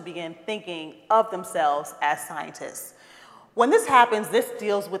want them to begin thinking of themselves as scientists. When this happens, this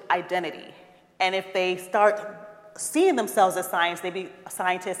deals with identity. And if they start seeing themselves as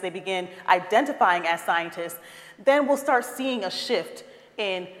scientists, they begin identifying as scientists, then we'll start seeing a shift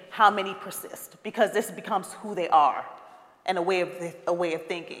in how many persist, because this becomes who they are and a way of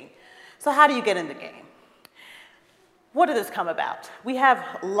thinking. So how do you get in the game? What did this come about? We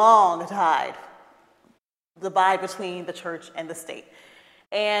have long divide between the church and the state.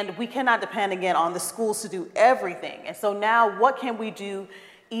 And we cannot depend again on the schools to do everything. And so now what can we do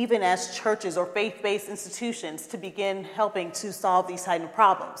even as churches or faith-based institutions to begin helping to solve these type of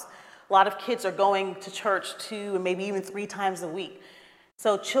problems? A lot of kids are going to church 2 and maybe even 3 times a week.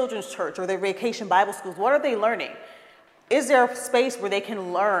 So children's church or their vacation Bible schools, what are they learning? Is there a space where they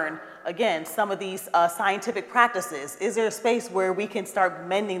can learn, again, some of these scientific practices? Is there a space where we can start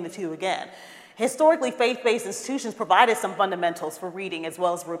mending the two again? Historically, faith-based institutions provided some fundamentals for reading as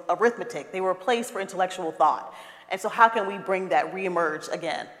well as arithmetic. They were a place for intellectual thought. And so how can we bring that reemerge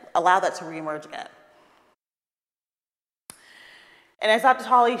again, allow that to reemerge again? And as Dr.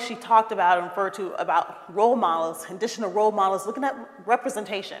 Tolley, she talked about and referred to about role models, additional role models, looking at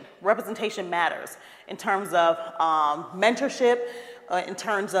representation. Representation matters in terms of mentorship, in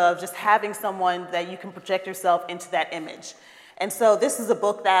terms of just having someone that you can project yourself into that image. And so this is a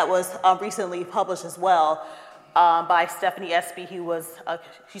book that was recently published as well by Stephanie Espy,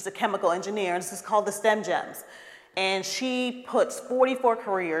 she's a chemical engineer, and this is called The STEM Gems. And she puts 44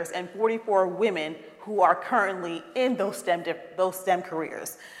 careers and 44 women who are currently in those STEM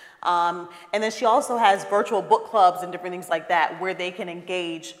careers. And then she also has virtual book clubs and different things like that where they can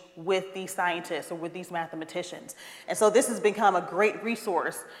engage with these scientists or with these mathematicians. And so this has become a great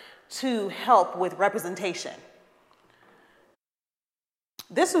resource to help with representation.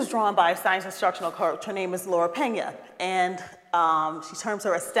 This was drawn by a science instructional coach. Her name is Laura Pena, and she terms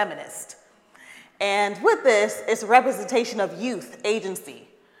her a STEMinist. And with this, it's a representation of youth agency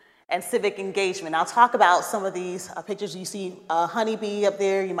and civic engagement. I'll talk about some of these pictures. You see a honeybee up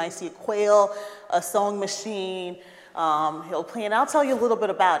there. You might see a quail, a sewing machine. He'll play, and I'll tell you a little bit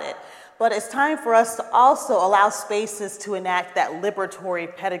about it. But it's time for us to also allow spaces to enact that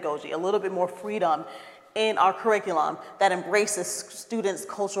liberatory pedagogy, a little bit more freedom in our curriculum that embraces students'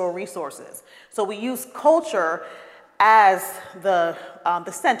 cultural resources. So we use culture as the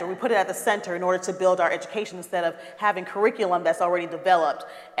center. We put it at the center in order to build our education instead of having curriculum that's already developed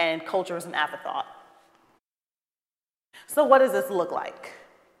and culture is an afterthought. So what does this look like?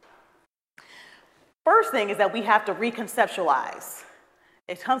 First thing is that we have to reconceptualize.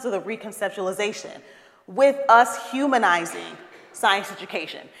 It comes with a reconceptualization with us humanizing science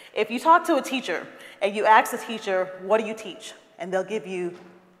education. If you talk to a teacher and you ask the teacher, what do you teach? And they'll give you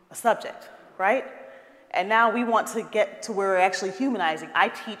a subject, right? And now we want to get to where we're actually humanizing. I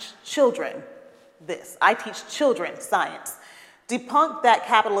teach children this. I teach children science. Debunk that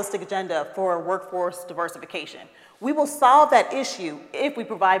capitalistic agenda for workforce diversification. We will solve that issue if we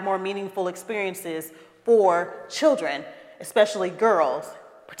provide more meaningful experiences for children, especially girls,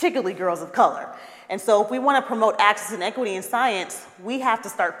 particularly girls of color. And so if we want to promote access and equity in science, we have to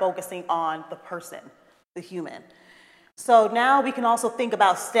start focusing on the person, the human. So now we can also think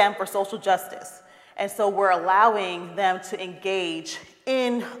about STEM for social justice. And so we're allowing them to engage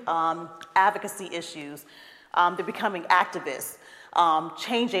in advocacy issues. They're becoming activists,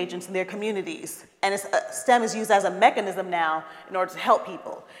 change agents in their communities. And STEM is used as a mechanism now in order to help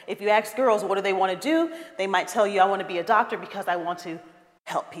people. If you ask girls what do they want to do, they might tell you, I want to be a doctor because I want to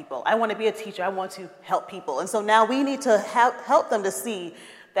help people. I want to be a teacher. I want to help people. And so now we need to help them to see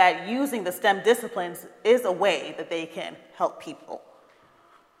that using the STEM disciplines is a way that they can help people.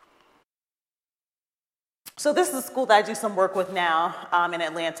 So this is a school that I do some work with now in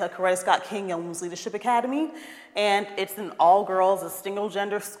Atlanta, Coretta Scott King Young Women's Leadership Academy. And it's an all-girls, a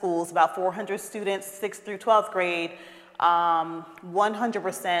single-gender school. It's about 400 students, 6th through 12th grade,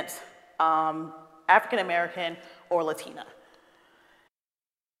 100% African-American or Latina.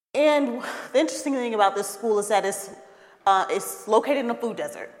 And the interesting thing about this school is that it's located in a food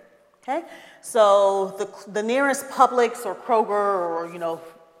desert, okay? So the nearest Publix or Kroger or,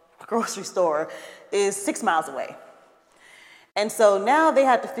 grocery store is 6 miles away. And so now they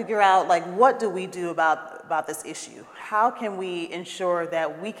have to figure out, what do we do about this issue? How can we ensure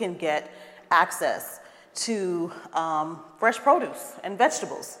that we can get access to fresh produce and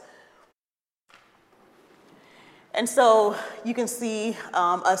vegetables? And so you can see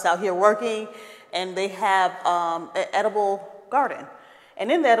us out here working, and they have an edible garden. And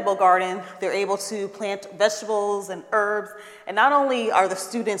in the edible garden, they're able to plant vegetables and herbs. And not only are the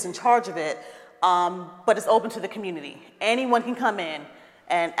students in charge of it, but it's open to the community. Anyone can come in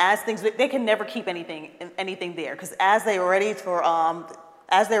And as things, they can never keep anything there, because as they're ready,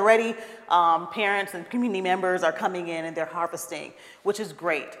 parents and community members are coming in and they're harvesting, which is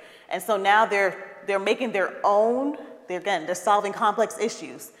great. And so now they're making their own. They're solving complex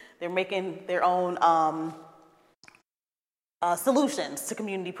issues. They're making their own solutions to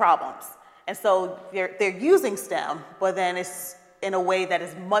community problems. And so they're using STEM, but then it's in a way that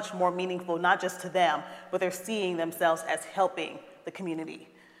is much more meaningful, not just to them, but they're seeing themselves as helping the community.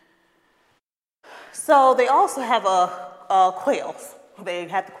 So they also have quails. They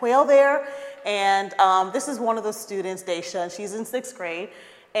have the quail there, and this is one of the students, Daisha, and she's in 6th grade,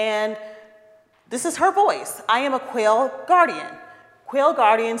 and this is her voice. I am a quail guardian. Quail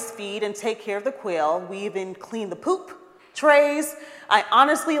guardians feed and take care of the quail. We even clean the poop trays. I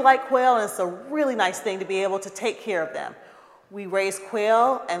honestly like quail, and it's a really nice thing to be able to take care of them. We raise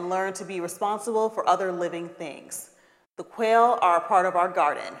quail and learn to be responsible for other living things. The quail are a part of our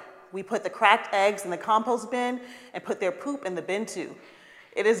garden. We put the cracked eggs in the compost bin and put their poop in the bin too.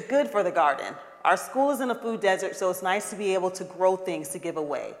 It is good for the garden. Our school is in a food desert, so it's nice to be able to grow things to give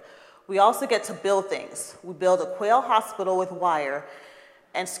away. We also get to build things. We build a quail hospital with wire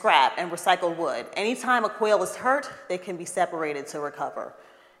and scrap and recycled wood. Anytime a quail is hurt, they can be separated to recover.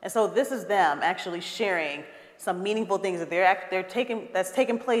 And so this is them actually sharing some meaningful things that that's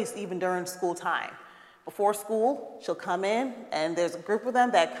taking place even during school time. Before school, she'll come in, and there's a group of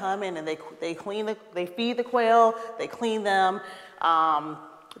them that come in and they feed the quail, they clean them.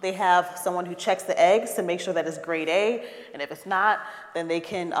 They have someone who checks the eggs to make sure that it's grade A, and if it's not, then they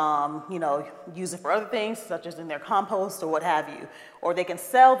can use it for other things, such as in their compost or what have you. Or they can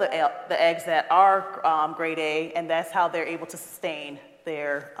sell the eggs that are grade A, and that's how they're able to sustain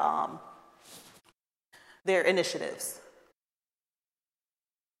their initiatives.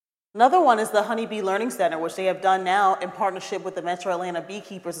 Another one is the Honeybee Learning Center, which they have done now in partnership with the Metro Atlanta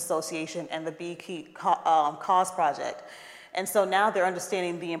Beekeepers Association and the Bee Cause Project. And so now they're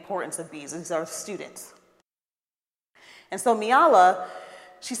understanding the importance of bees. These are students. And so Miala,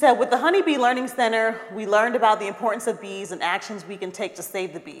 she said, with the Honeybee Learning Center, we learned about the importance of bees and actions we can take to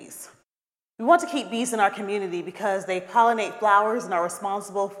save the bees. We want to keep bees in our community because they pollinate flowers and are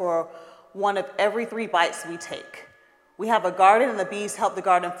responsible for one of every 3 bites we take. We have a garden, and the bees help the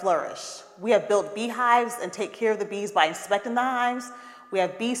garden flourish. We have built beehives and take care of the bees by inspecting the hives. We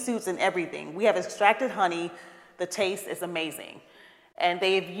have bee suits and everything. We have extracted honey. The taste is amazing. And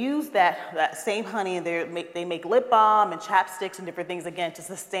they've used that same honey, and they make lip balm and chapsticks and different things, again, to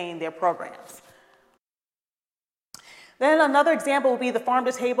sustain their programs. Then another example would be the Farm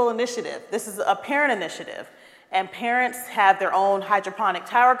to Table initiative. This is a parent initiative, and parents have their own hydroponic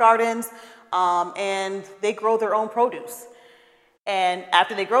tower gardens, and they grow their own produce. And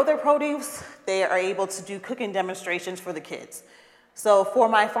after they grow their produce, they are able to do cooking demonstrations for the kids. So for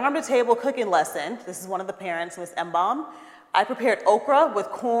my Farm to Table cooking lesson, this is one of the parents, Ms. Mbom, I prepared okra with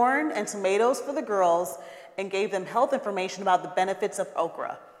corn and tomatoes for the girls and gave them health information about the benefits of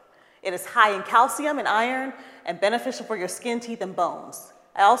okra. It is high in calcium and iron and beneficial for your skin, teeth, and bones.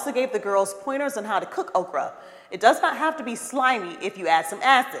 I also gave the girls pointers on how to cook okra. It does not have to be slimy if you add some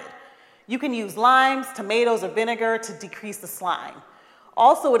acid. You can use limes, tomatoes, or vinegar to decrease the slime.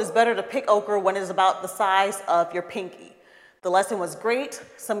 Also, it is better to pick okra when it is about the size of your pinky. The lesson was great.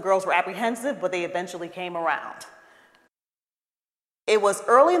 Some girls were apprehensive, but they eventually came around. It was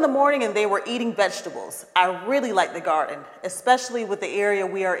early in the morning and they were eating vegetables. I really like the garden, especially with the area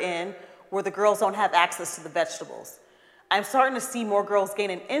we are in where the girls don't have access to the vegetables. I'm starting to see more girls gain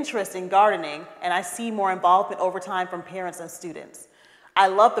an interest in gardening, and I see more involvement over time from parents and students. I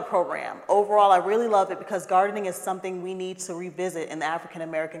love the program. Overall, I really love it because gardening is something we need to revisit in the African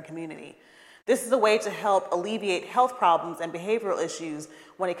American community. This is a way to help alleviate health problems and behavioral issues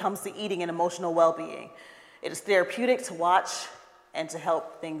when it comes to eating and emotional well-being. It is therapeutic to watch and to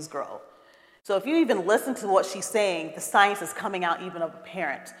help things grow. So if you even listen to what she's saying, the science is coming out even of a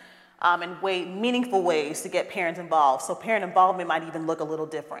parent in meaningful ways to get parents involved. So parent involvement might even look a little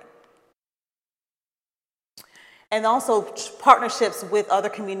different. And also partnerships with other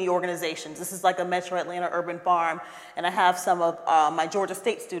community organizations. This is like a Metro Atlanta urban farm, and I have some of my Georgia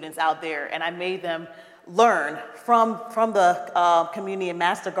State students out there, and I made them learn from the community and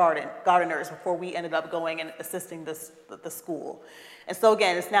master gardeners before we ended up going and assisting the school. And so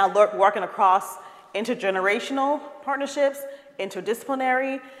again, it's now working across intergenerational partnerships,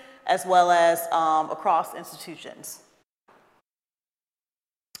 interdisciplinary, as well as across institutions.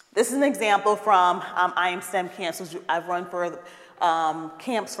 This is an example from I Am STEM camps, which I've run for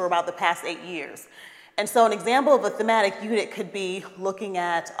camps for about the past 8 years. And so an example of a thematic unit could be looking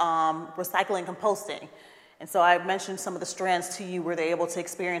at recycling and composting. And so I mentioned some of the strands to you where they're able to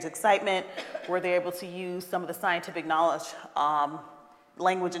experience excitement, where they're able to use some of the scientific knowledge,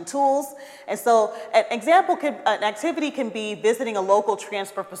 language and tools. And so an activity can be visiting a local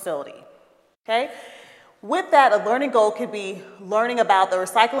transfer facility, okay? With that, a learning goal could be learning about the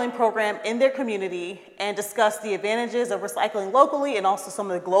recycling program in their community and discuss the advantages of recycling locally and also some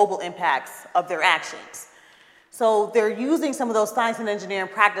of the global impacts of their actions. So they're using some of those science and engineering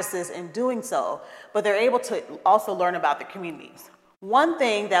practices in doing so, but they're able to also learn about the communities. One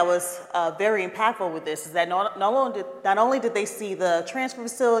thing that was very impactful with this is that not only did they see the transfer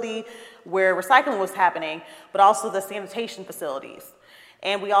facility where recycling was happening, but also the sanitation facilities.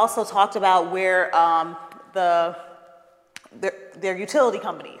 And we also talked about where their utility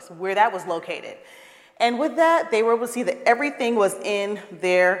companies, where that was located. And with that, they were able to see that everything was in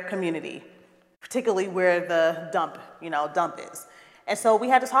their community, particularly where the dump is. And so we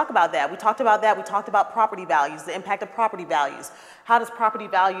had to talk about that. We talked about property values, the impact of property values. How does property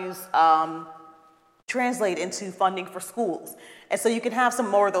values translate into funding for schools? And so you can have some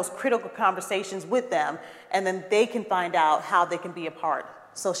more of those critical conversations with them, and then they can find out how they can be a part.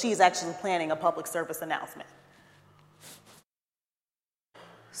 So she's actually planning a public service announcement.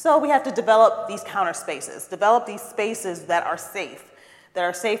 So we have to develop these counter spaces, develop these spaces that are safe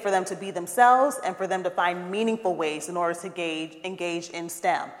for them to be themselves and for them to find meaningful ways in order to engage in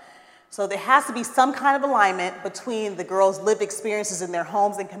STEM. So there has to be some kind of alignment between the girls' lived experiences in their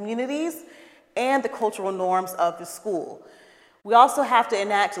homes and communities and the cultural norms of the school. We also have to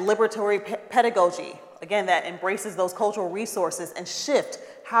enact liberatory pedagogy, again, that embraces those cultural resources and shift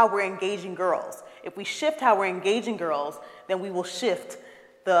how we're engaging girls. If we shift how we're engaging girls, then we will shift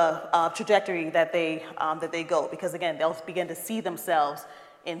the trajectory that they go, because again, they'll begin to see themselves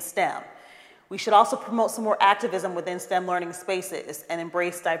in STEM. We should also promote some more activism within STEM learning spaces and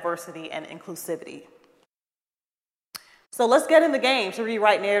embrace diversity and inclusivity. So let's get in the game to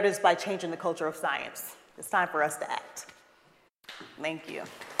rewrite narratives by changing the culture of science. It's time for us to act. Thank you.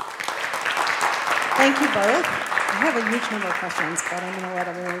 Thank you both. I have a huge number of questions, but I'm going to let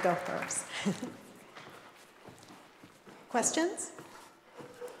everyone go first. Questions?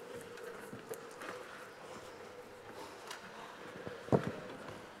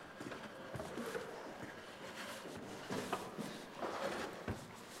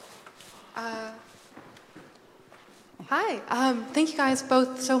 Hi, thank you guys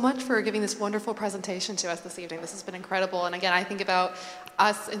both so much for giving this wonderful presentation to us this evening. This has been incredible, and again, I think about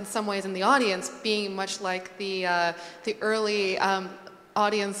us in some ways in the audience being much like the early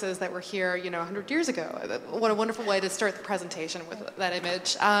audiences that were here, 100 years ago. What a wonderful way to start the presentation with that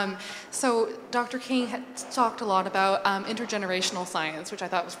image. So Dr. King had talked a lot about intergenerational science, which I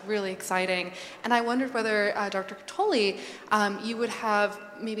thought was really exciting. And I wondered whether, Dr. Kattoli, you would have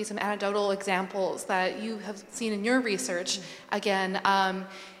maybe some anecdotal examples that you have seen in your research, again,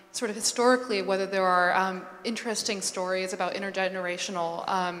 sort of historically, whether there are interesting stories about intergenerational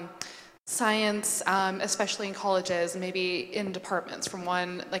science, especially in colleges, maybe in departments from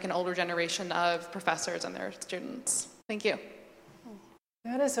an older generation of professors and their students. Thank you.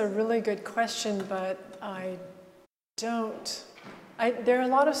 That is a really good question, but there are a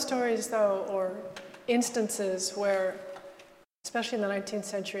lot of stories, though, or instances where, especially in the 19th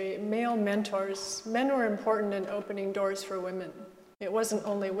century, male mentors, men were important in opening doors for women. It wasn't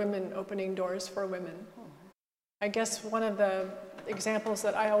only women opening doors for women. I guess one of the examples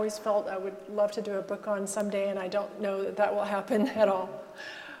that I always felt I would love to do a book on someday, and I don't know that will happen at all,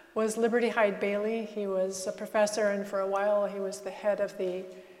 was Liberty Hyde Bailey. He was a professor, and for a while he was the head of the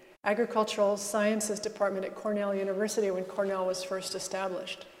Agricultural Sciences Department at Cornell University when Cornell was first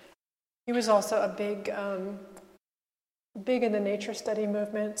established. He was also a big in the nature study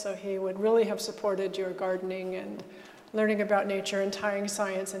movement, so he would really have supported your gardening and learning about nature and tying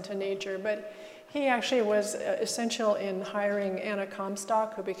science into nature. But he actually was essential in hiring Anna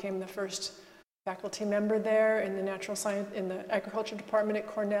Comstock, who became the first faculty member there in the natural science, in the agriculture department at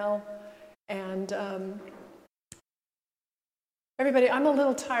Cornell. And everybody, I'm a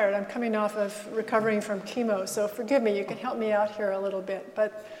little tired. I'm coming off of recovering from chemo, so forgive me, you can help me out here a little bit.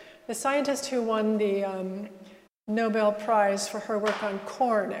 But the scientist who won the Nobel Prize for her work on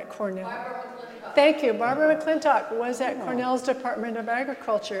corn at Cornell. Thank you. Barbara McClintock was at Cornell's Department of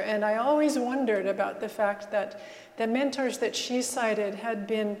Agriculture, and I always wondered about the fact that the mentors that she cited had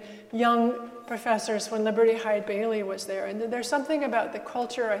been young professors when Liberty Hyde Bailey was there. And there's something about the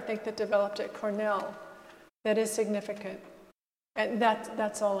culture, I think, that developed at Cornell that is significant. And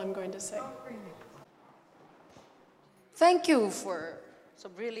that's all I'm going to say. Thank you for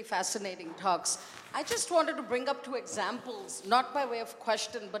some really fascinating talks. I just wanted to bring up two examples, not by way of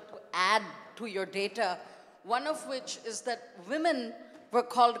question, but to add to your data. One of which is that women were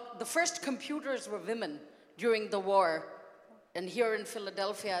called, the first computers were women during the war. And here in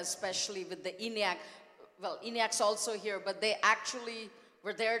Philadelphia, especially with the ENIAC, well, ENIAC's also here, but they actually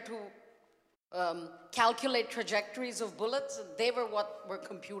were there to calculate trajectories of bullets. And they were what were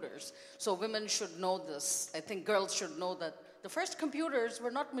computers. So women should know this. I think girls should know that the first computers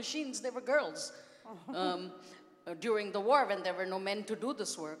were not machines, they were girls. During the war, when there were no men to do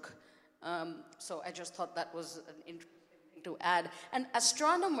this work. So I just thought that was an interesting thing to add. And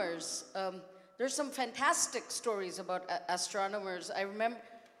astronomers, there's some fantastic stories about astronomers. I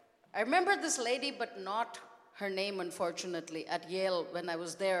remember this lady, but not her name, unfortunately, at Yale when I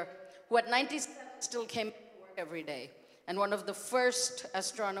was there, who at 97 still came to work every day. And one of the first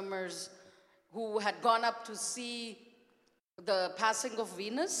astronomers who had gone up to see the passing of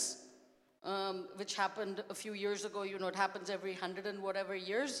Venus, which happened a few years ago. You know, it happens every 100 and whatever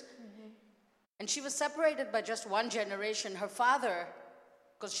years. Mm-hmm. And she was separated by just one generation. Her father,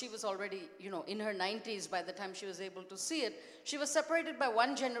 because she was already, you know, in her 90s by the time she was able to see it, she was separated by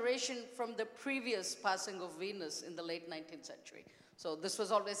one generation from the previous passing of Venus in the late 19th century. So this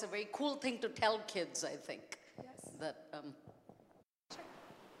was always a very cool thing to tell kids, I think. Yes. That,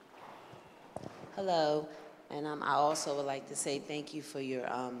 Hello. And I also would like to say thank you for your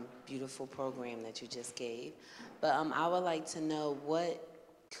beautiful program that you just gave. But I would like to know, what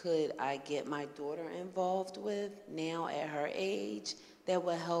could I get my daughter involved with now at her age that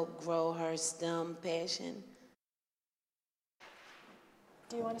would help grow her STEM passion?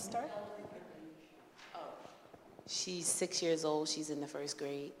 Do you want to start? She's 6 years old. She's in the first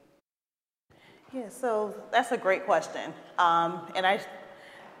grade. Yeah, so that's a great question.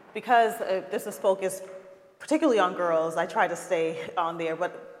 Because this is focused particularly on girls, I try to stay on there,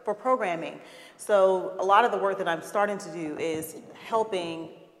 but for programming. So a lot of the work that I'm starting to do is helping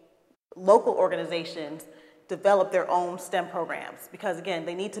local organizations develop their own STEM programs, because again,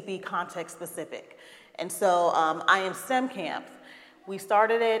 they need to be context specific. And so I Am STEM Camp, we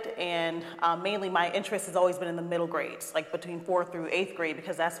started it, and mainly my interest has always been in the middle grades, like between 4th through 8th grade,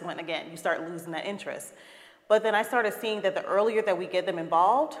 because that's when, again, you start losing that interest. But then I started seeing that the earlier that we get them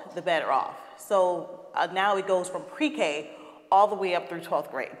involved, the better off. So now it goes from pre-K all the way up through 12th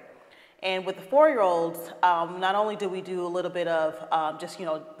grade. And with the 4-year-olds, not only do we do a little bit of just, you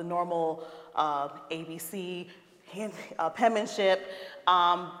know, the normal ABC, penmanship,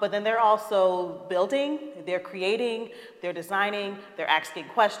 but then they're also building, they're creating, they're designing, they're asking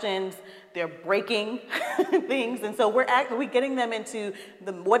questions, they're breaking things. And so we're getting them into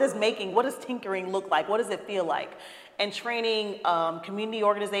what does tinkering look like? What does it feel like? And training community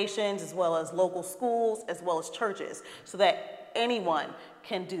organizations as well as local schools as well as churches, so that anyone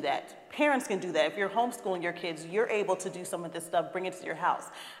can do that. Parents can do that. If you're homeschooling your kids, you're able to do some of this stuff, bring it to your house.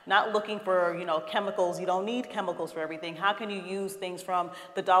 Not looking for, you know, chemicals. You don't need chemicals for everything. How can you use things from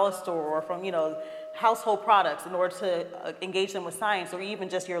the dollar store or from, you know, household products in order to engage them with science, or even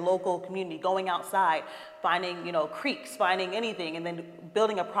just your local community, going outside, finding, you know, creeks, finding anything, and then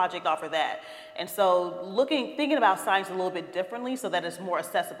building a project off of that. And so thinking about science a little bit differently so that it's more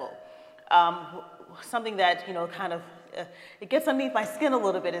accessible. Something that, you know, kind of, it gets underneath my skin a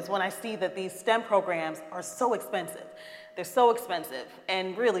little bit is when I see that these STEM programs are so expensive. They're so expensive,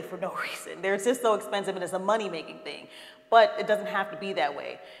 and really for no reason. They're just so expensive, and it's a money-making thing. But it doesn't have to be that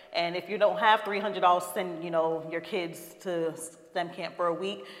way. And if you don't have $300 to send, you know, your kids to STEM camp for a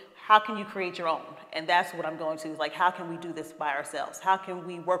week, how can you create your own? And that's what I'm going to, is like, how can we do this by ourselves? How can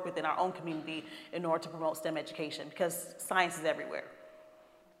we work within our own community in order to promote STEM education? Because science is everywhere.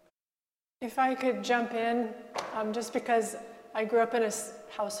 If I could jump in, just because I grew up in a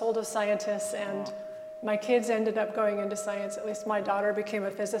household of scientists, and my kids ended up going into science. At least my daughter became a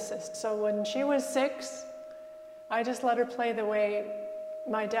physicist. So when she was 6, I just let her play the way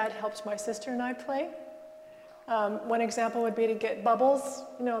my dad helped my sister and I play. One example would be to get bubbles,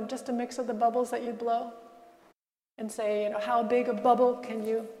 you know, just a mix of the bubbles that you blow, and say, you know, how big a bubble can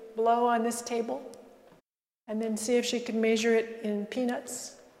you blow on this table? And then see if she could measure it in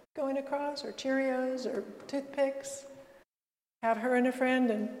peanuts going across, or Cheerios, or toothpicks. Have her and a friend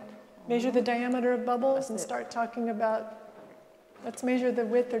and measure the diameter of bubbles and start talking about, let's measure the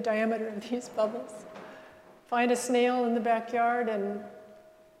width or diameter of these bubbles. Find a snail in the backyard and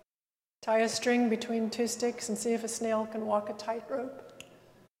tie a string between 2 sticks and see if a snail can walk a tightrope.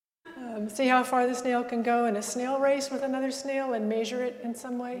 See how far the snail can go in a snail race with another snail, and measure it in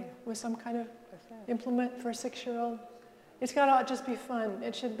some way with some kind of implement for a 6-year-old. It's got to just be fun.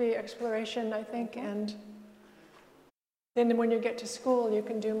 It should be exploration, I think, and then when you get to school, you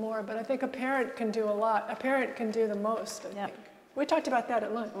can do more. But I think a parent can do a lot. A parent can do the most, I think. We talked about that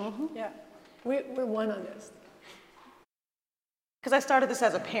at lunch. Mm-hmm. Yeah. We're one on this. Because I started this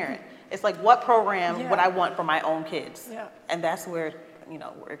as a parent. It's like, what program would I want for my own kids? Yeah. And that's where,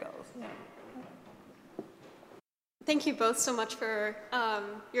 where it goes. Yeah. Thank you both so much for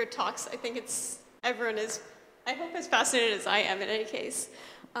your talks. I think everyone is, I hope, as fascinated as I am in any case.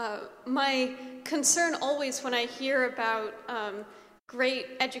 My concern always when I hear about great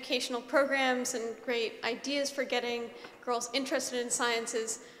educational programs and great ideas for getting girls interested in science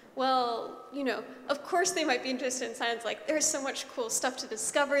is, well, of course they might be interested in science, like there's so much cool stuff to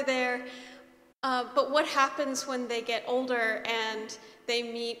discover there, but what happens when they get older and they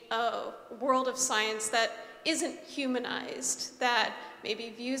meet a world of science that isn't humanized, that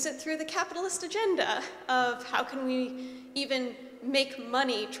maybe views it through the capitalist agenda of how can we even make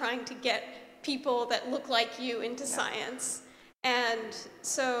money trying to get people that look like you into science. And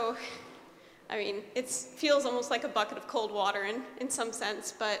so, I mean, it feels almost like a bucket of cold water in some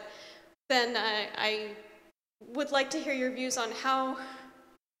sense, but then I would like to hear your views on how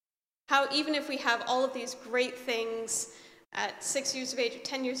even if we have all of these great things at 6 years of age or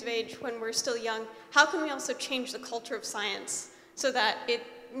 10 years of age when we're still young, how can we also change the culture of science so that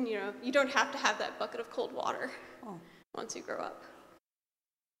you don't have to have that bucket of cold water once you grow up?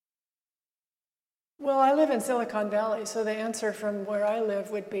 Well, I live in Silicon Valley, so the answer from where I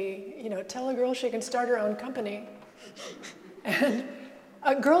live would be, tell a girl she can start her own company. And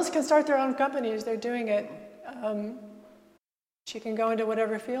girls can start their own companies. They're doing it. She can go into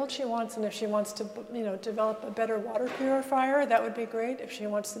whatever field she wants, and if she wants to, develop a better water purifier, that would be great. If she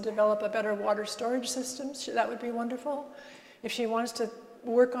wants to develop a better water storage system, that would be wonderful. If she wants to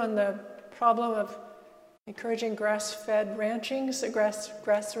work on the problem of encouraging grass-fed ranching,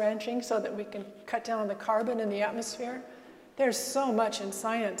 grass ranching, so that we can cut down on the carbon in the atmosphere, there's so much in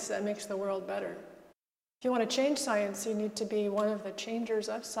science that makes the world better. If you want to change science, you need to be one of the changers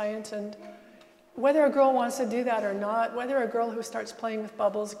of science, and whether a girl wants to do that or not, whether a girl who starts playing with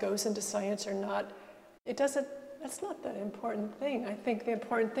bubbles goes into science or not, that's not the important thing. I think the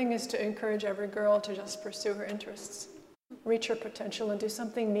important thing is to encourage every girl to just pursue her interests, reach her potential, and do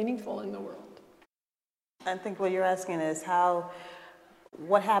something meaningful in the world. I think what you're asking is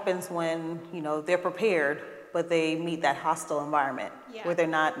what happens when, they're prepared, but they meet that hostile environment where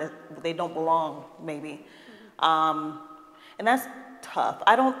they don't belong, maybe. And that's tough.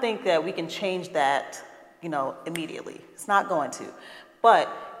 I don't think that we can change that, immediately. It's not going to. But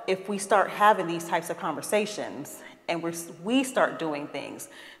if we start having these types of conversations and we start doing things.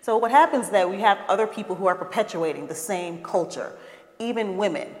 So what happens is that we have other people who are perpetuating the same culture, even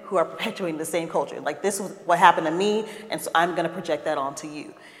women who are perpetuating the same culture. Like, this was what happened to me, and so I'm going to project that onto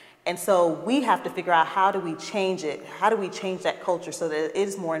you. And so we have to figure out, how do we change it? How do we change that culture so that it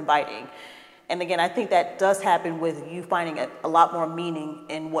is more inviting? And again, I think that does happen with you finding a lot more meaning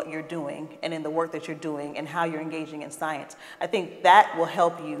in what you're doing and in the work that you're doing and how you're engaging in science. I think that will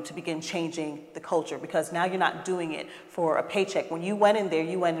help you to begin changing the culture, because now you're not doing it for a paycheck. When you went in there,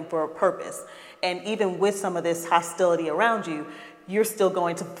 you went in for a purpose. And even with some of this hostility around you, you're still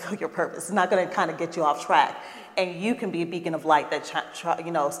going to fulfill your purpose. It's not going to kind of get you off track. And you can be a beacon of light that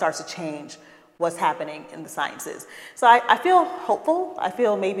starts to change what's happening in the sciences. So I feel hopeful. I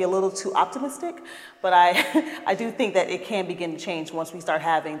feel maybe a little too optimistic, but I do think that it can begin to change once we start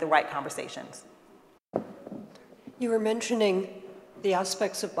having the right conversations. You were mentioning the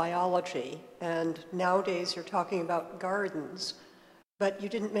aspects of biology, and nowadays you're talking about gardens, but you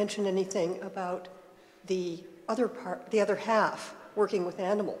didn't mention anything about the other half, working with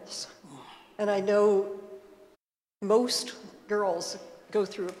animals. And I know most girls go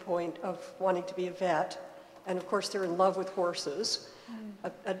through a point of wanting to be a vet, and of course they're in love with horses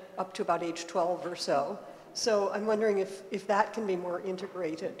up to about age 12 or so. So I'm wondering if that can be more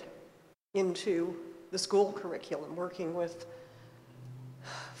integrated into the school curriculum, working with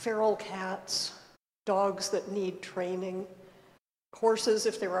feral cats, dogs that need training, horses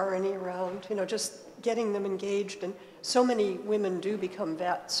if there are any around, just getting them engaged. And so many women do become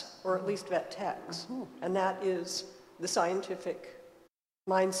vets, or at least vet techs, and that is the scientific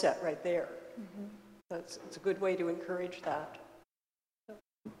mindset right there. It's a good way to encourage that.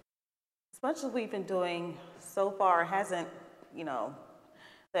 As much as we've been doing so far hasn't,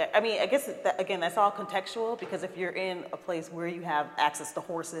 I guess, again, that's all contextual, because if you're in a place where you have access to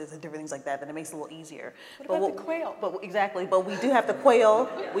horses and different things like that, then it makes it a little easier. What about the quail? Exactly, but we do have the quail,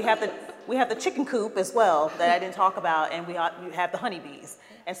 we have the chicken coop as well that I didn't talk about, and you have the honeybees.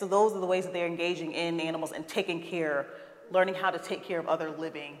 And so those are the ways that they're engaging in animals and taking care learning how to take care of other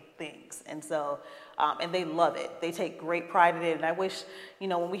living things. And so, and they love it. They take great pride in it. And I wish,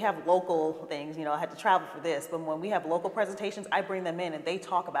 when we have local things, I had to travel for this, but when we have local presentations, I bring them in and they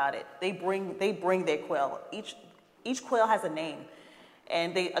talk about it. They bring their quail. Each quail has a name,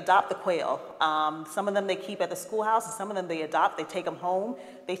 and they adopt the quail. Some of them they keep at the schoolhouse, and some of them they adopt, they take them home.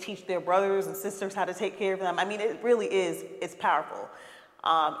 They teach their brothers and sisters how to take care of them. I mean, it really is, it's powerful.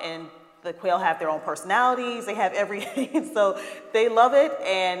 And the quail have their own personalities, they have everything, so they love it,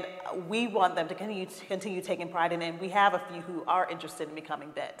 and we want them to continue taking pride in it. And we have a few who are interested in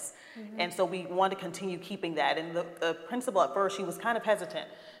becoming vets. And so we want to continue keeping that. And the principal at first, she was kind of hesitant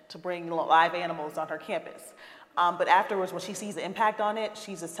to bring live animals on her campus. But afterwards, when she sees the impact on it,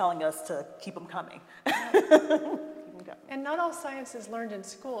 she's just telling us to keep them coming. And not all science is learned in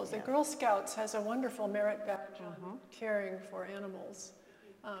schools. The Girl Scouts has a wonderful merit badge on caring for animals.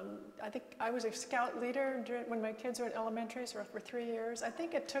 I think I was a scout leader when my kids were in elementary, so for 3 years. I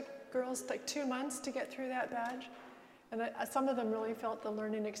think it took girls like 2 months to get through that badge. And some of them really felt the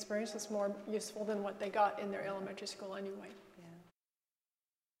learning experience was more useful than what they got in their elementary school anyway.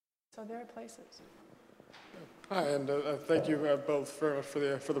 So there are places. Hi, and thank you both very much for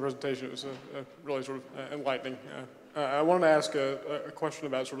the presentation. It was really sort of enlightening. I wanted to ask a question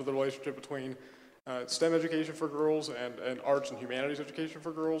about sort of the relationship between STEM education for girls and arts and humanities education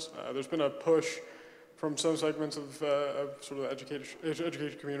for girls. There's been a push from some segments of sort of the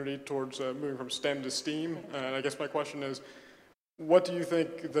education community towards moving from STEM to STEAM. And I guess my question is, what do you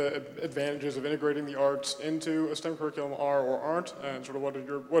think the advantages of integrating the arts into a STEM curriculum are or aren't? And sort of what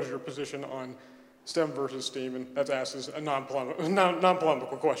is your position on STEM versus STEAM? And that's asked as a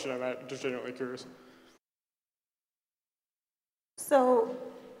non-polemical question. I'm just genuinely curious. So,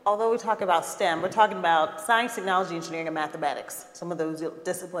 although we talk about STEM, we're talking about science, technology, engineering, and mathematics. Some of those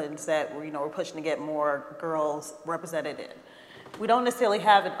disciplines that we're pushing to get more girls represented in. We don't necessarily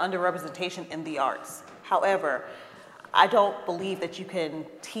have an underrepresentation in the arts. However, I don't believe that you can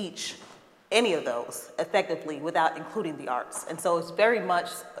teach any of those effectively without including the arts. And so it's very much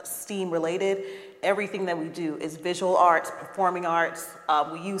STEAM related. Everything that we do is visual arts, performing arts.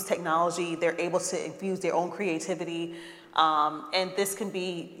 We use technology. They're able to infuse their own creativity. And this can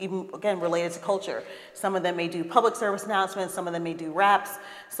be, even again, related to culture. Some of them may do public service announcements, some of them may do raps,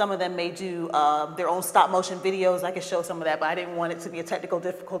 some of them may do their own stop motion videos. I could show some of that, but I didn't want it to be a technical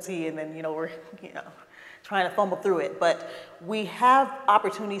difficulty, and then we're trying to fumble through it. But we have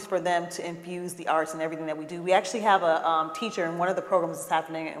opportunities for them to infuse the arts in everything that we do. We actually have a teacher in one of the programs that's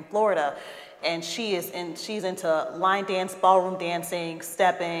happening in Florida, and she's into line dance, ballroom dancing,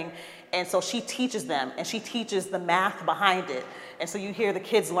 stepping. And so she teaches them, and she teaches the math behind it. And so you hear the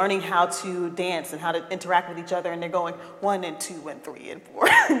kids learning how to dance and how to interact with each other, and they're going 1 and 2 and 3 and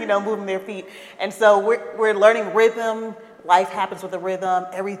 4, moving their feet. And so we're learning rhythm. Life happens with a rhythm.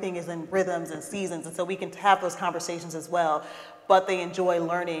 Everything is in rhythms and seasons, and so we can have those conversations as well. But they enjoy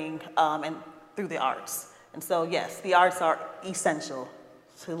learning and through the arts. And so yes, the arts are essential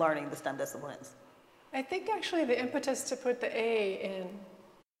to learning the STEM disciplines. I think actually the impetus to put the A in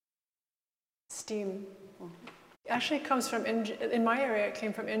STEAM actually comes from, in my area, it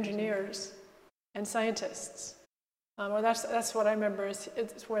came from engineers and scientists. Well, that's what I remember,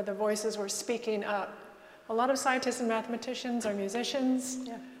 it's where the voices were speaking up. A lot of scientists and mathematicians are musicians.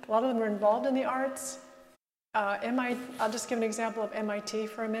 Yeah. A lot of them are involved in the arts. I'll just give an example of MIT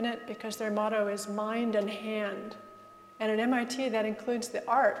for a minute, because their motto is mind and hand. And at MIT, that includes the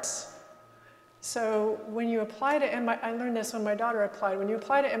arts. So when you apply to MIT, I learned this when my daughter applied. When you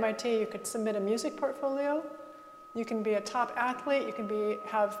apply to MIT, you could submit a music portfolio. You can be a top athlete. You can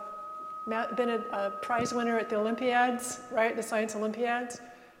have been a prize winner at the Olympiads, right? The science Olympiads.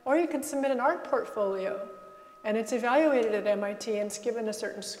 Or you can submit an art portfolio. And it's evaluated at MIT and it's given a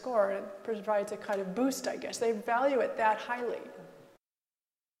certain score. And it provides a kind of boost, I guess. They value it that highly.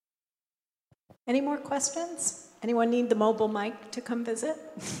 Any more questions? Anyone need the mobile mic to come visit?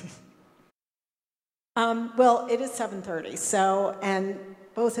 Well, it is 7:30, and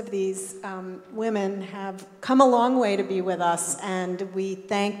both of these women have come a long way to be with us, and we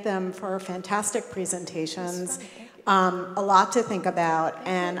thank them for fantastic presentations. A lot to think about,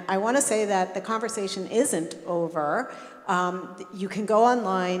 and I want to say that the conversation isn't over. You can go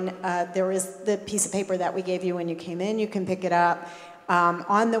online. There is the piece of paper that we gave you when you came in. You can pick it up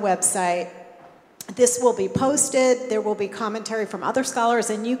on the website. This will be posted. There will be commentary from other scholars,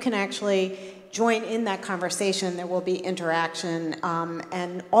 and you can actually join in that conversation. There will be interaction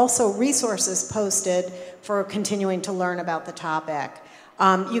and also resources posted for continuing to learn about the topic.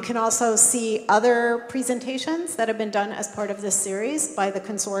 You can also see other presentations that have been done as part of this series by the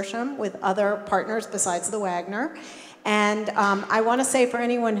consortium with other partners besides the Wagner. And I want to say for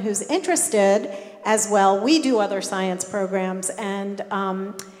anyone who's interested as well, we do other science programs, and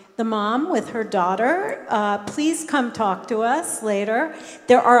the mom with her daughter, please come talk to us later.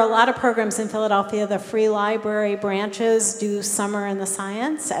 There are a lot of programs in Philadelphia. The free library branches do Summer in the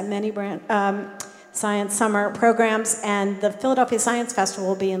Science at many science summer programs, and the Philadelphia Science Festival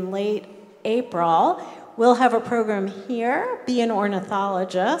will be in late April. We'll have a program here, Be an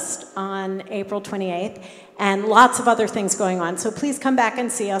Ornithologist, on April 28th, and lots of other things going on. So please come back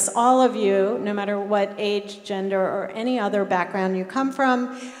and see us, all of you, no matter what age, gender, or any other background you come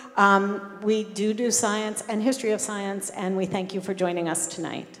from. We do science and history of science, and we thank you for joining us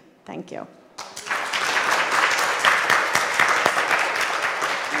tonight. Thank you.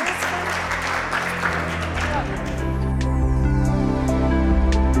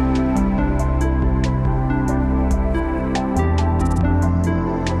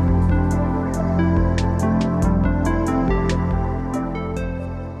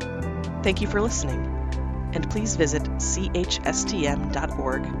 Thank you for listening, and please visit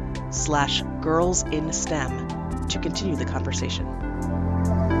chstm.org/girlsinstem to continue the conversation.